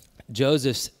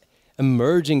Joseph's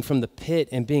emerging from the pit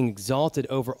and being exalted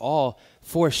over all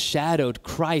foreshadowed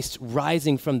Christ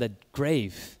rising from the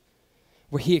grave,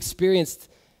 where he experienced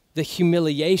the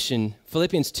humiliation.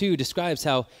 Philippians 2 describes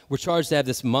how we're charged to have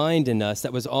this mind in us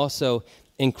that was also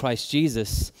in Christ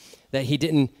Jesus, that he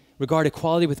didn't regard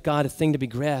equality with God a thing to be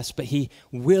grasped, but he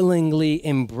willingly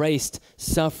embraced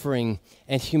suffering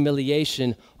and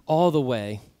humiliation all the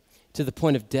way to the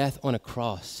point of death on a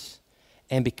cross.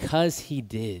 And because he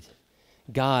did,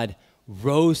 God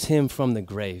rose him from the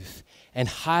grave and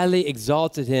highly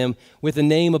exalted him with a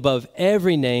name above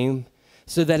every name,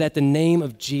 so that at the name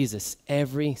of Jesus,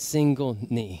 every single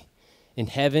knee in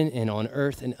heaven and on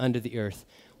earth and under the earth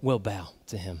will bow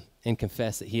to him and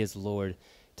confess that he is Lord,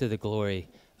 to the glory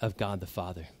of God the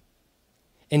Father.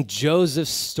 And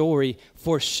Joseph's story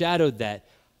foreshadowed that,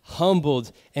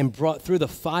 humbled and brought through the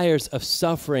fires of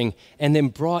suffering, and then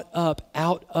brought up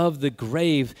out of the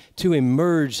grave to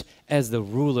emerge as the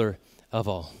ruler of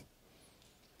all.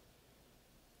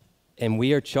 And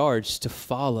we are charged to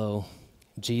follow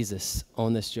Jesus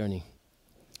on this journey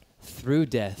through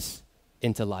death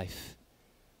into life.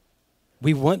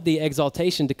 We want the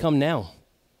exaltation to come now.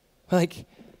 Like,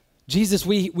 Jesus,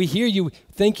 we hear you.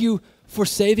 Thank you for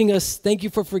saving us. Thank you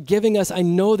for forgiving us. I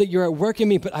know that you're at work in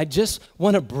me, but I just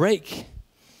want to break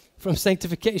from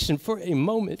sanctification for a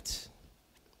moment.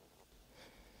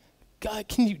 God,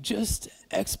 can you just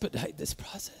expedite this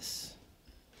process?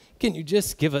 Can you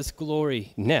just give us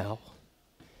glory now?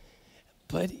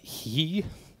 But he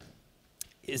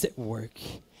is at work,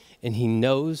 and he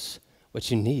knows what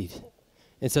you need.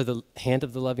 And so the hand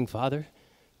of the loving Father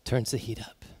turns the heat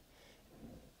up,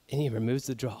 and he removes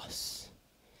the dross.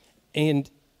 And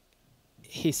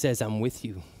he says, I'm with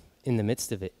you in the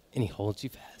midst of it, and he holds you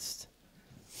fast.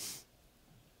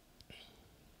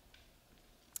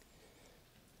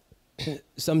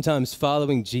 Sometimes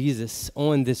following Jesus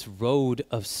on this road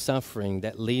of suffering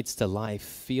that leads to life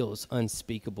feels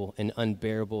unspeakable and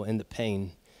unbearable in the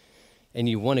pain. And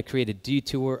you want to create a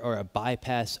detour or a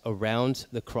bypass around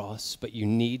the cross, but you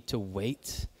need to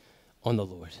wait on the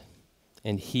Lord.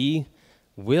 And he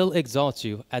will exalt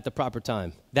you at the proper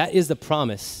time. That is the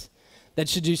promise. That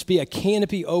should just be a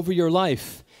canopy over your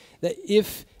life. That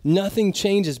if nothing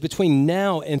changes between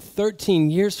now and 13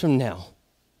 years from now,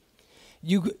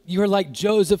 you're like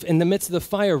Joseph in the midst of the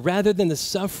fire. Rather than the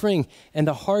suffering and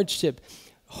the hardship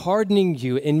hardening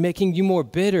you and making you more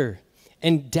bitter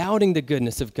and doubting the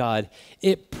goodness of God,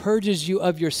 it purges you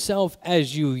of yourself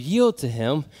as you yield to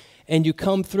him, and you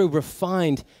come through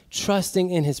refined, trusting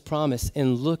in his promise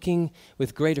and looking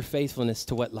with greater faithfulness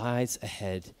to what lies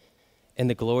ahead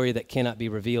and the glory that cannot be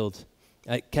revealed,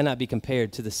 cannot be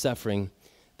compared to the suffering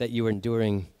that you are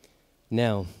enduring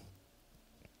now.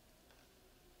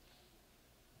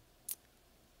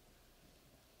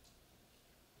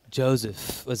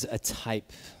 Joseph was a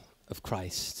type of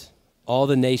Christ. All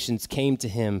the nations came to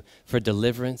him for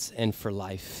deliverance and for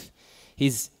life.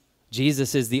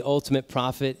 Jesus is the ultimate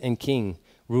prophet and king,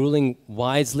 ruling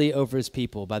wisely over his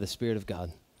people by the Spirit of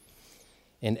God.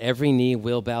 And every knee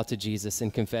will bow to Jesus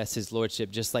and confess his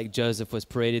lordship, just like Joseph was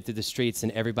paraded through the streets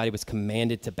and everybody was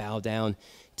commanded to bow down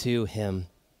to him.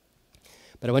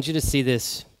 But I want you to see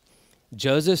this.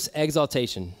 Joseph's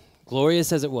exaltation,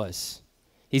 glorious as it was,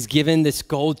 he's given this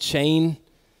gold chain.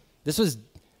 This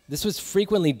was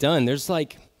frequently done. There's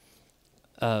like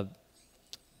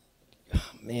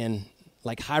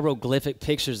hieroglyphic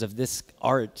pictures of this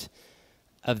art,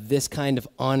 of this kind of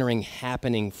honoring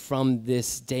happening from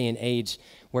this day and age,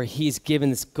 where he's given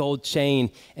this gold chain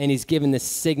and he's given this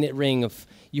signet ring of,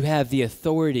 you have the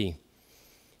authority,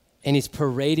 and he's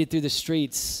paraded through the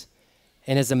streets.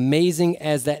 And as amazing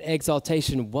as that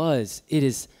exaltation was, it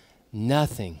is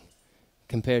nothing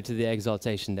compared to the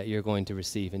exaltation that you're going to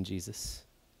receive in Jesus.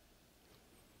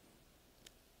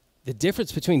 The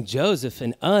difference between Joseph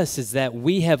and us is that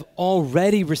we have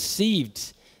already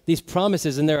received these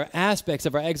promises, and there are aspects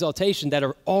of our exaltation that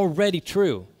are already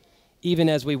true, even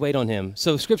as we wait on him.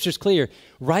 So Scripture's clear.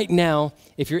 Right now,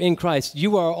 if you're in Christ,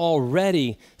 you are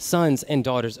already sons and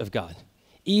daughters of God,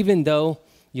 even though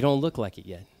you don't look like it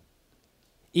yet.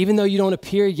 Even though you don't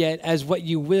appear yet as what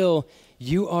you will,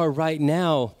 you are right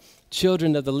now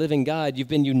children of the living God. You've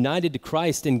been united to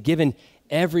Christ and given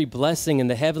every blessing in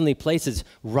the heavenly places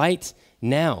right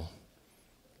now.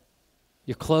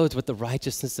 You're clothed with the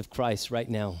righteousness of Christ right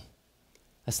now.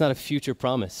 That's not a future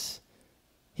promise.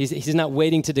 He's not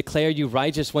waiting to declare you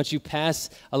righteous once you pass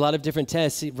a lot of different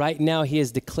tests. Right now, he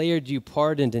has declared you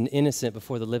pardoned and innocent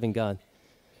before the living God.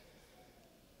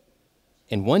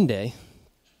 And one day,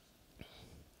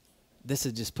 this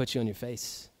will just put you on your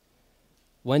face.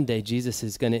 One day, Jesus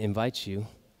is going to invite you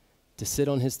to sit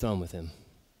on his throne with him,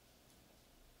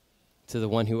 to the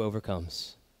one who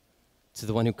overcomes, to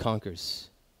the one who conquers.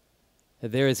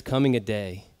 There is coming a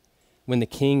day when the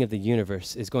King of the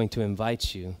universe is going to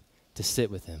invite you to sit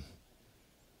with him.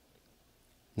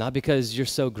 Not because you're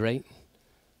so great,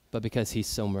 but because he's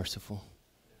so merciful,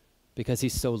 because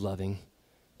he's so loving,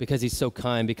 because he's so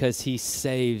kind, because he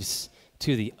saves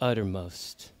to the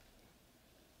uttermost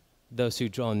those who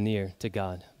draw near to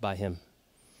God by him.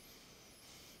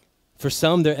 For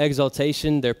some, their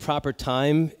exaltation, their proper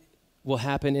time will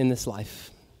happen in this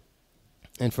life.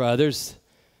 And for others,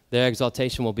 their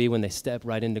exaltation will be when they step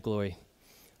right into glory.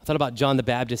 I thought about John the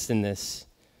Baptist in this.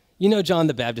 You know, John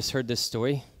the Baptist heard this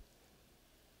story.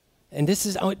 And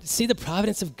I would see the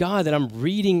providence of God that I'm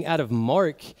reading out of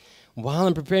Mark while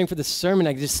I'm preparing for the sermon.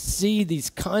 I just see these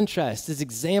contrasts, these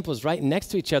examples right next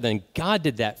to each other. And God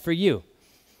did that for you.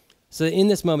 So that in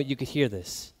this moment, you could hear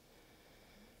this.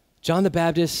 John the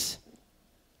Baptist,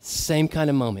 same kind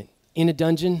of moment. In a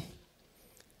dungeon,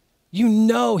 you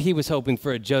know he was hoping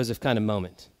for a Joseph kind of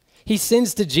moment. He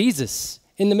sends to Jesus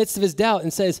in the midst of his doubt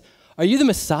and says, "Are you the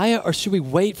Messiah, or should we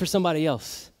wait for somebody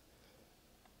else?"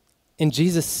 And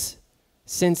Jesus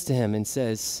sends to him and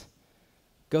says,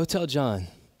 "Go tell John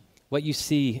what you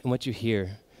see and what you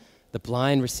hear. The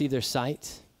blind receive their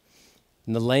sight,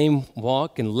 and the lame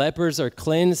walk, and lepers are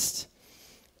cleansed,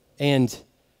 and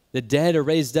the dead are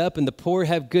raised up, and the poor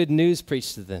have good news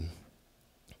preached to them."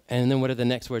 And then what are the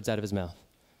next words out of his mouth?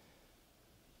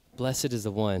 "Blessed is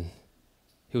the one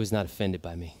who is not offended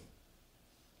by me."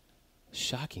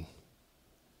 Shocking.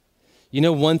 You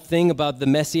know one thing about the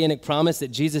messianic promise that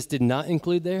Jesus did not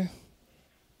include there?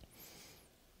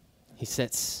 He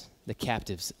sets the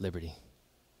captives at liberty.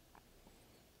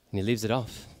 And he leaves it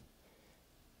off.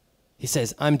 He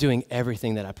says, "I'm doing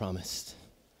everything that I promised,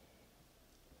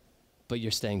 but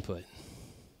you're staying put.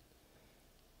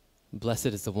 Blessed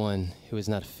is the one who is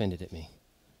not offended at me."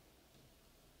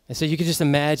 And so you can just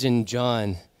imagine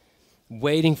John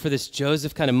waiting for this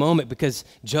Joseph kind of moment, because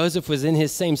Joseph was in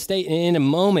his same state, and in a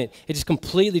moment, it just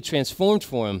completely transformed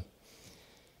for him.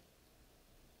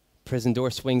 Prison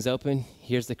door swings open,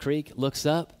 hears the creak, looks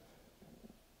up.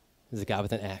 There's a guy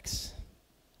with an axe,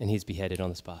 and he's beheaded on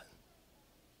the spot.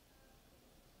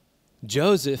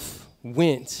 Joseph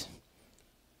went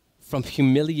from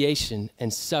humiliation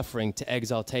and suffering to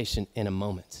exaltation in a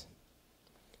moment.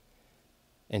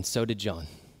 And so did John.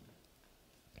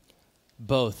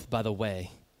 Both by the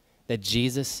way that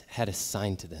Jesus had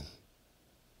assigned to them.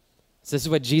 So this is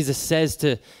what Jesus says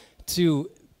to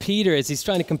Peter as he's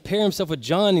trying to compare himself with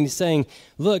John, and he's saying,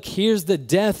 "Look, here's the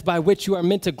death by which you are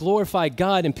meant to glorify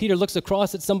God." And Peter looks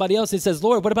across at somebody else and he says,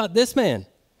 "Lord, what about this man?"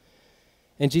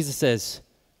 And Jesus says,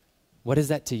 "What is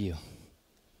that to you?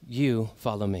 You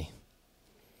follow me."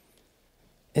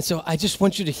 And so I just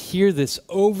want you to hear this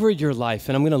over your life,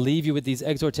 and I'm going to leave you with these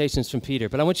exhortations from Peter,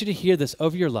 but I want you to hear this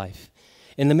over your life.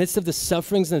 In the midst of the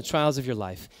sufferings and the trials of your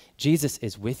life, Jesus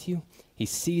is with you. He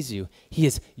sees you. He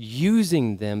is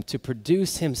using them to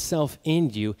produce himself in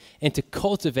you and to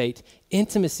cultivate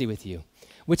intimacy with you,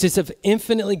 which is of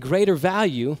infinitely greater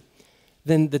value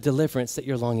than the deliverance that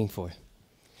you're longing for.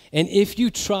 And if you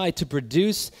try to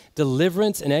produce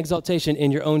deliverance and exaltation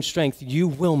in your own strength, you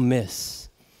will miss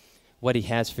what he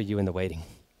has for you in the waiting.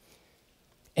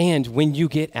 And when you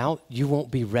get out, you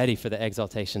won't be ready for the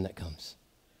exaltation that comes.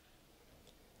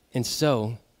 And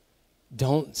so,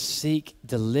 don't seek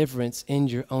deliverance in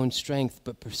your own strength,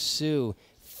 but pursue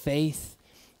faith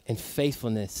and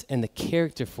faithfulness and the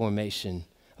character formation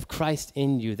of Christ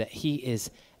in you that he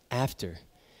is after.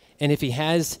 And if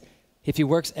he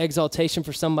works exaltation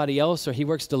for somebody else, or he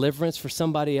works deliverance for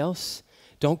somebody else,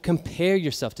 don't compare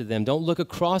yourself to them. Don't look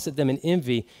across at them in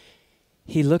envy.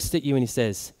 He looks at you and he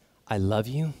says, "I love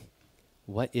you.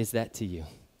 What is that to you?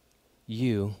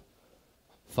 You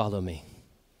follow me.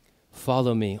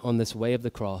 Follow me on this way of the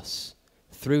cross,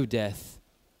 through death,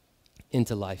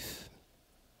 into life."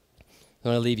 I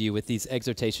want to leave you with these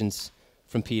exhortations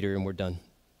from Peter, and we're done.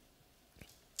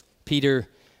 Peter,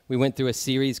 we went through a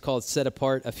series called Set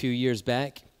Apart a few years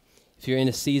back. If you're in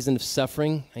a season of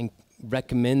suffering, I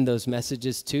recommend those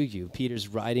messages to you. Peter's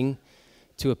writing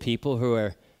to a people who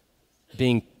are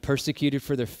being persecuted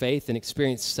for their faith and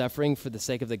experience suffering for the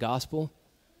sake of the gospel.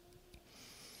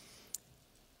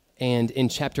 And in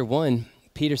chapter 1,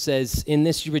 Peter says, "In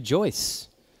this you rejoice,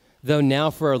 though now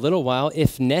for a little while,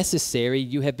 if necessary,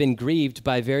 you have been grieved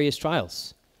by various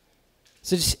trials."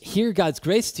 So just hear God's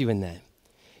grace to you in that.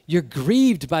 You're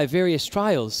grieved by various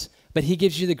trials, but he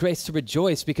gives you the grace to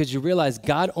rejoice because you realize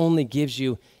God only gives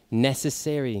you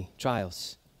necessary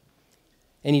trials.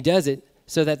 And he does it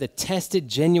so that the tested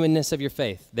genuineness of your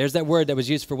faith, there's that word that was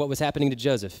used for what was happening to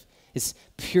Joseph, is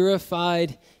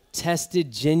purified,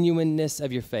 tested genuineness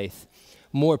of your faith,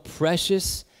 more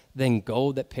precious than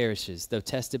gold that perishes, though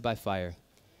tested by fire,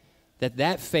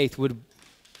 that faith would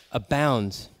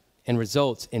abound and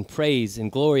result in praise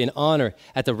and glory and honor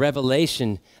at the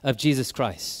revelation of Jesus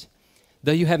Christ.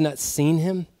 Though you have not seen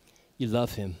him, you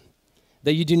love him.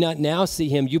 Though you do not now see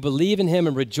him, you believe in him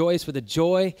and rejoice with a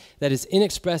joy that is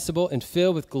inexpressible and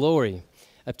filled with glory,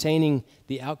 obtaining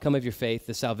the outcome of your faith,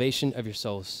 the salvation of your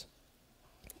souls.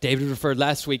 David referred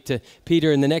last week to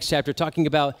Peter in the next chapter, talking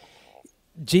about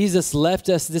Jesus left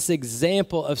us this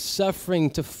example of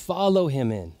suffering to follow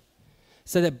him in,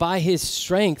 so that by his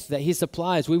strength that he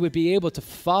supplies, we would be able to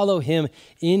follow him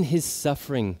in his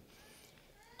suffering,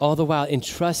 all the while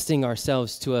entrusting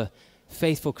ourselves to a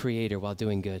faithful creator while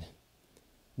doing good,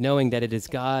 knowing that it is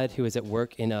God who is at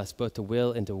work in us, both to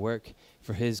will and to work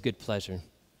for his good pleasure.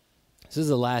 This is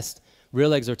the last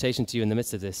real exhortation to you in the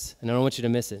midst of this, and I don't want you to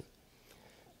miss it.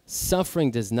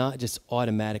 Suffering does not just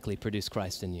automatically produce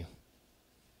Christ in you.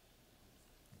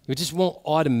 You just won't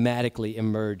automatically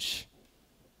emerge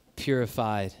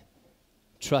purified,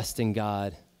 trusting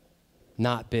God,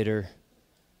 not bitter.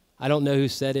 I don't know who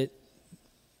said it,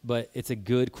 but it's a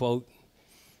good quote.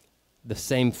 The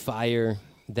same fire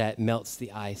that melts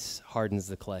the ice hardens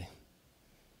the clay.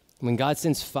 When God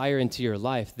sends fire into your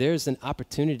life, there's an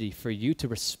opportunity for you to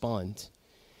respond,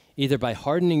 either by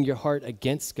hardening your heart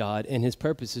against God and his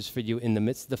purposes for you in the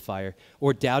midst of the fire,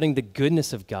 or doubting the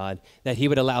goodness of God that he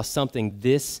would allow something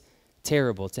this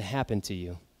terrible to happen to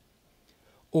you.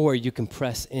 Or you can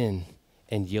press in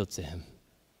and yield to him.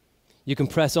 You can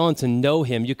press on to know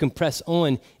him. You can press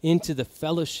on into the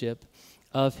fellowship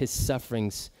of his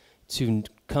sufferings to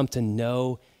come to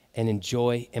know and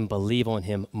enjoy and believe on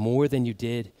him more than you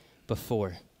did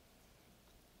before.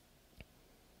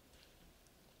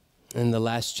 In the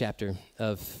last chapter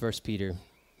of 1 Peter,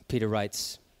 Peter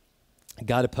writes,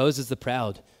 God opposes the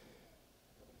proud,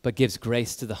 but gives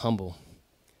grace to the humble.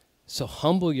 So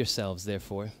humble yourselves,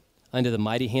 therefore, under the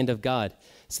mighty hand of God,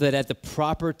 so that at the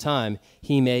proper time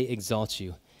he may exalt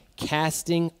you,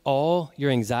 casting all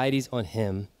your anxieties on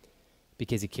him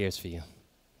because he cares for you.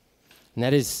 And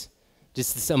that is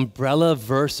just this umbrella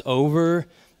verse over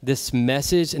this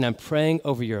message, and I'm praying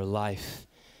over your life.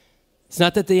 It's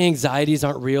not that the anxieties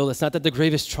aren't real. It's not that the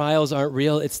grievous trials aren't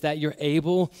real. It's that you're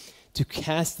able to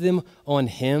cast them on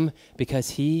him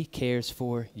because he cares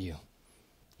for you.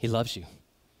 He loves you.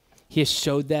 He has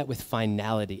showed that with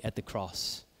finality at the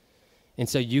cross. And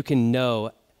so you can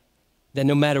know that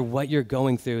no matter what you're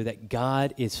going through, that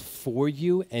God is for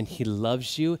you and he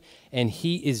loves you and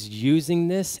he is using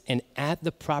this, and at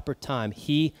the proper time,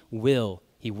 he will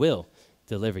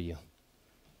deliver you.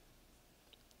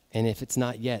 And if it's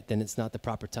not yet, then it's not the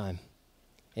proper time.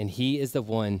 And he is the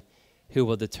one who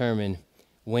will determine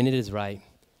when it is right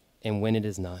and when it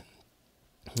is not.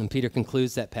 And Peter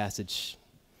concludes that passage.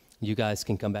 You guys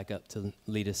can come back up to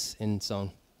lead us in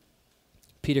song.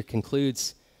 Peter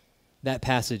concludes that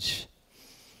passage.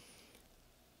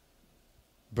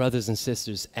 Brothers and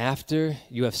sisters, after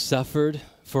you have suffered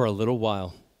for a little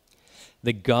while,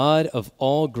 the God of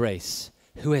all grace,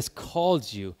 who has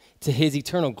called you to his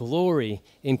eternal glory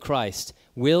in Christ,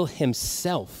 will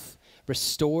himself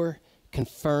restore,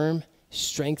 confirm,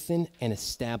 strengthen, and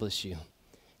establish you.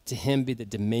 To him be the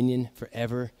dominion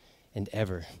forever and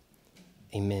ever.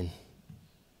 Amen.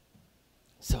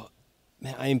 So,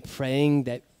 man, I am praying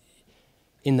that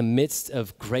in the midst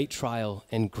of great trial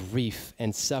and grief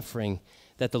and suffering,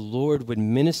 that the Lord would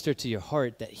minister to your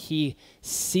heart, that he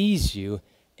sees you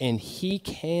and he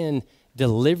can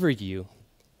deliver you.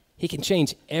 He can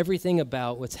change everything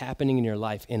about what's happening in your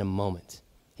life in a moment.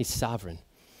 He's sovereign.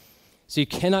 So you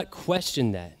cannot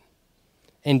question that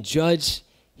and judge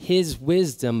his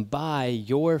wisdom by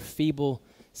your feeble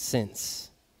sense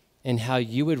and how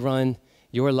you would run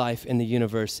your life in the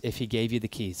universe if he gave you the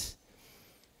keys.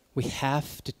 We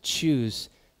have to choose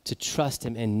to trust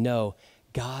him and know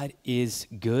God is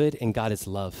good and God is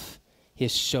love. He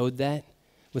has showed that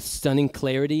with stunning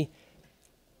clarity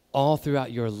all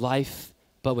throughout your life,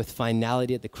 but with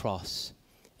finality at the cross.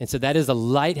 And so that is a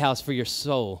lighthouse for your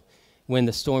soul when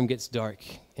the storm gets dark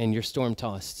and you're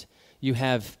storm-tossed. You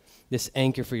have this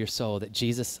anchor for your soul that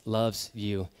Jesus loves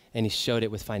you, and he showed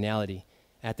it with finality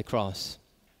at the cross.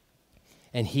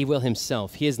 And he will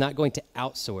himself. He is not going to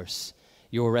outsource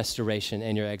your restoration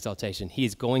and your exaltation. He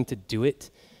is going to do it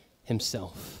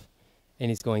himself, and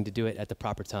he's going to do it at the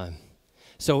proper time.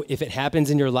 So if it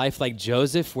happens in your life like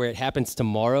Joseph, where it happens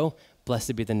tomorrow,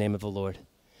 blessed be the name of the Lord.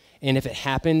 And if it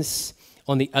happens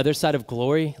on the other side of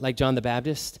glory, like John the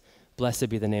Baptist, blessed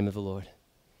be the name of the Lord.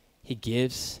 He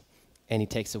gives and he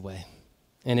takes away.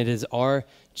 And it is our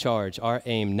charge, our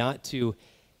aim, not to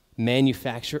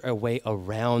manufacture a way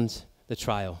around the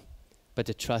trial, but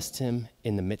to trust him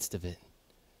in the midst of it,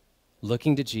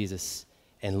 looking to Jesus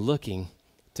and looking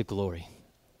to glory.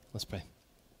 Let's pray.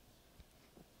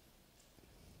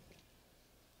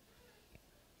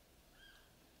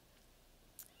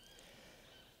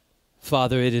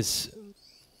 Father, it is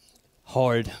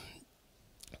hard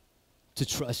to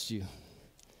trust you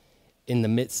in the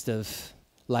midst of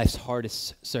life's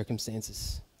hardest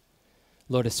circumstances.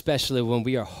 Lord, especially when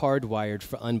we are hardwired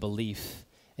for unbelief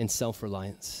and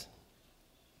self-reliance.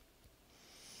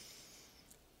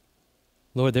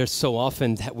 Lord, there's so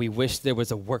often that we wish there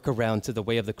was a workaround to the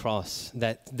way of the cross,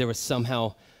 that there was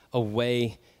somehow a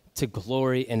way to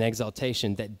glory and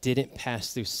exaltation that didn't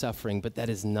pass through suffering, but that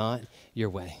is not your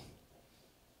way.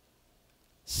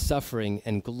 Suffering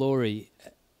and glory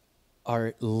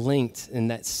are linked, and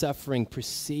that suffering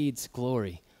precedes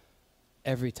glory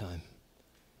every time.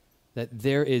 That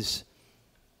there is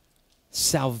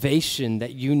salvation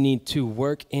that you need to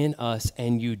work in us,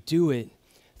 and you do it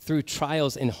through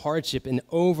trials and hardship. And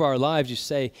over our lives, you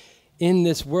say, in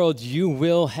this world you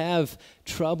will have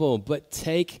trouble, but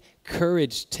take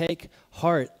courage, take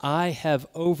heart. I have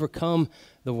overcome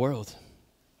the world.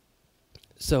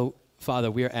 So, Father,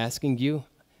 we are asking you,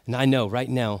 and I know right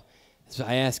now, so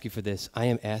I ask you for this. I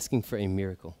am asking for a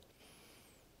miracle,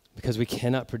 because we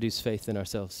cannot produce faith in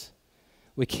ourselves.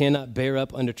 We cannot bear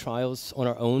up under trials on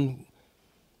our own.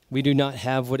 We do not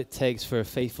have what it takes for a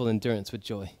faithful endurance with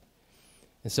joy.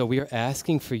 And so we are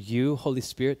asking for you, Holy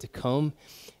Spirit, to come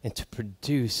and to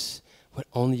produce what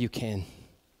only you can.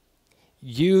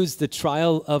 Use the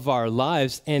trial of our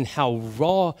lives and how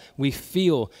raw we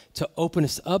feel to open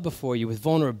us up before you with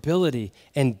vulnerability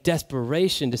and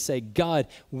desperation to say, God,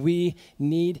 we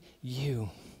need you.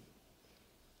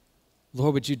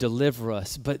 Lord, would you deliver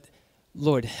us? But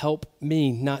Lord, help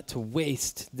me not to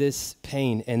waste this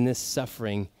pain and this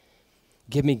suffering.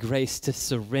 Give me grace to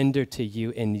surrender to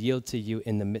you and yield to you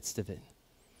in the midst of it.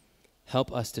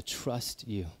 Help us to trust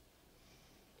you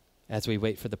as we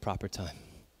wait for the proper time.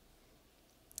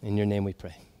 In your name we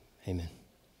pray. Amen.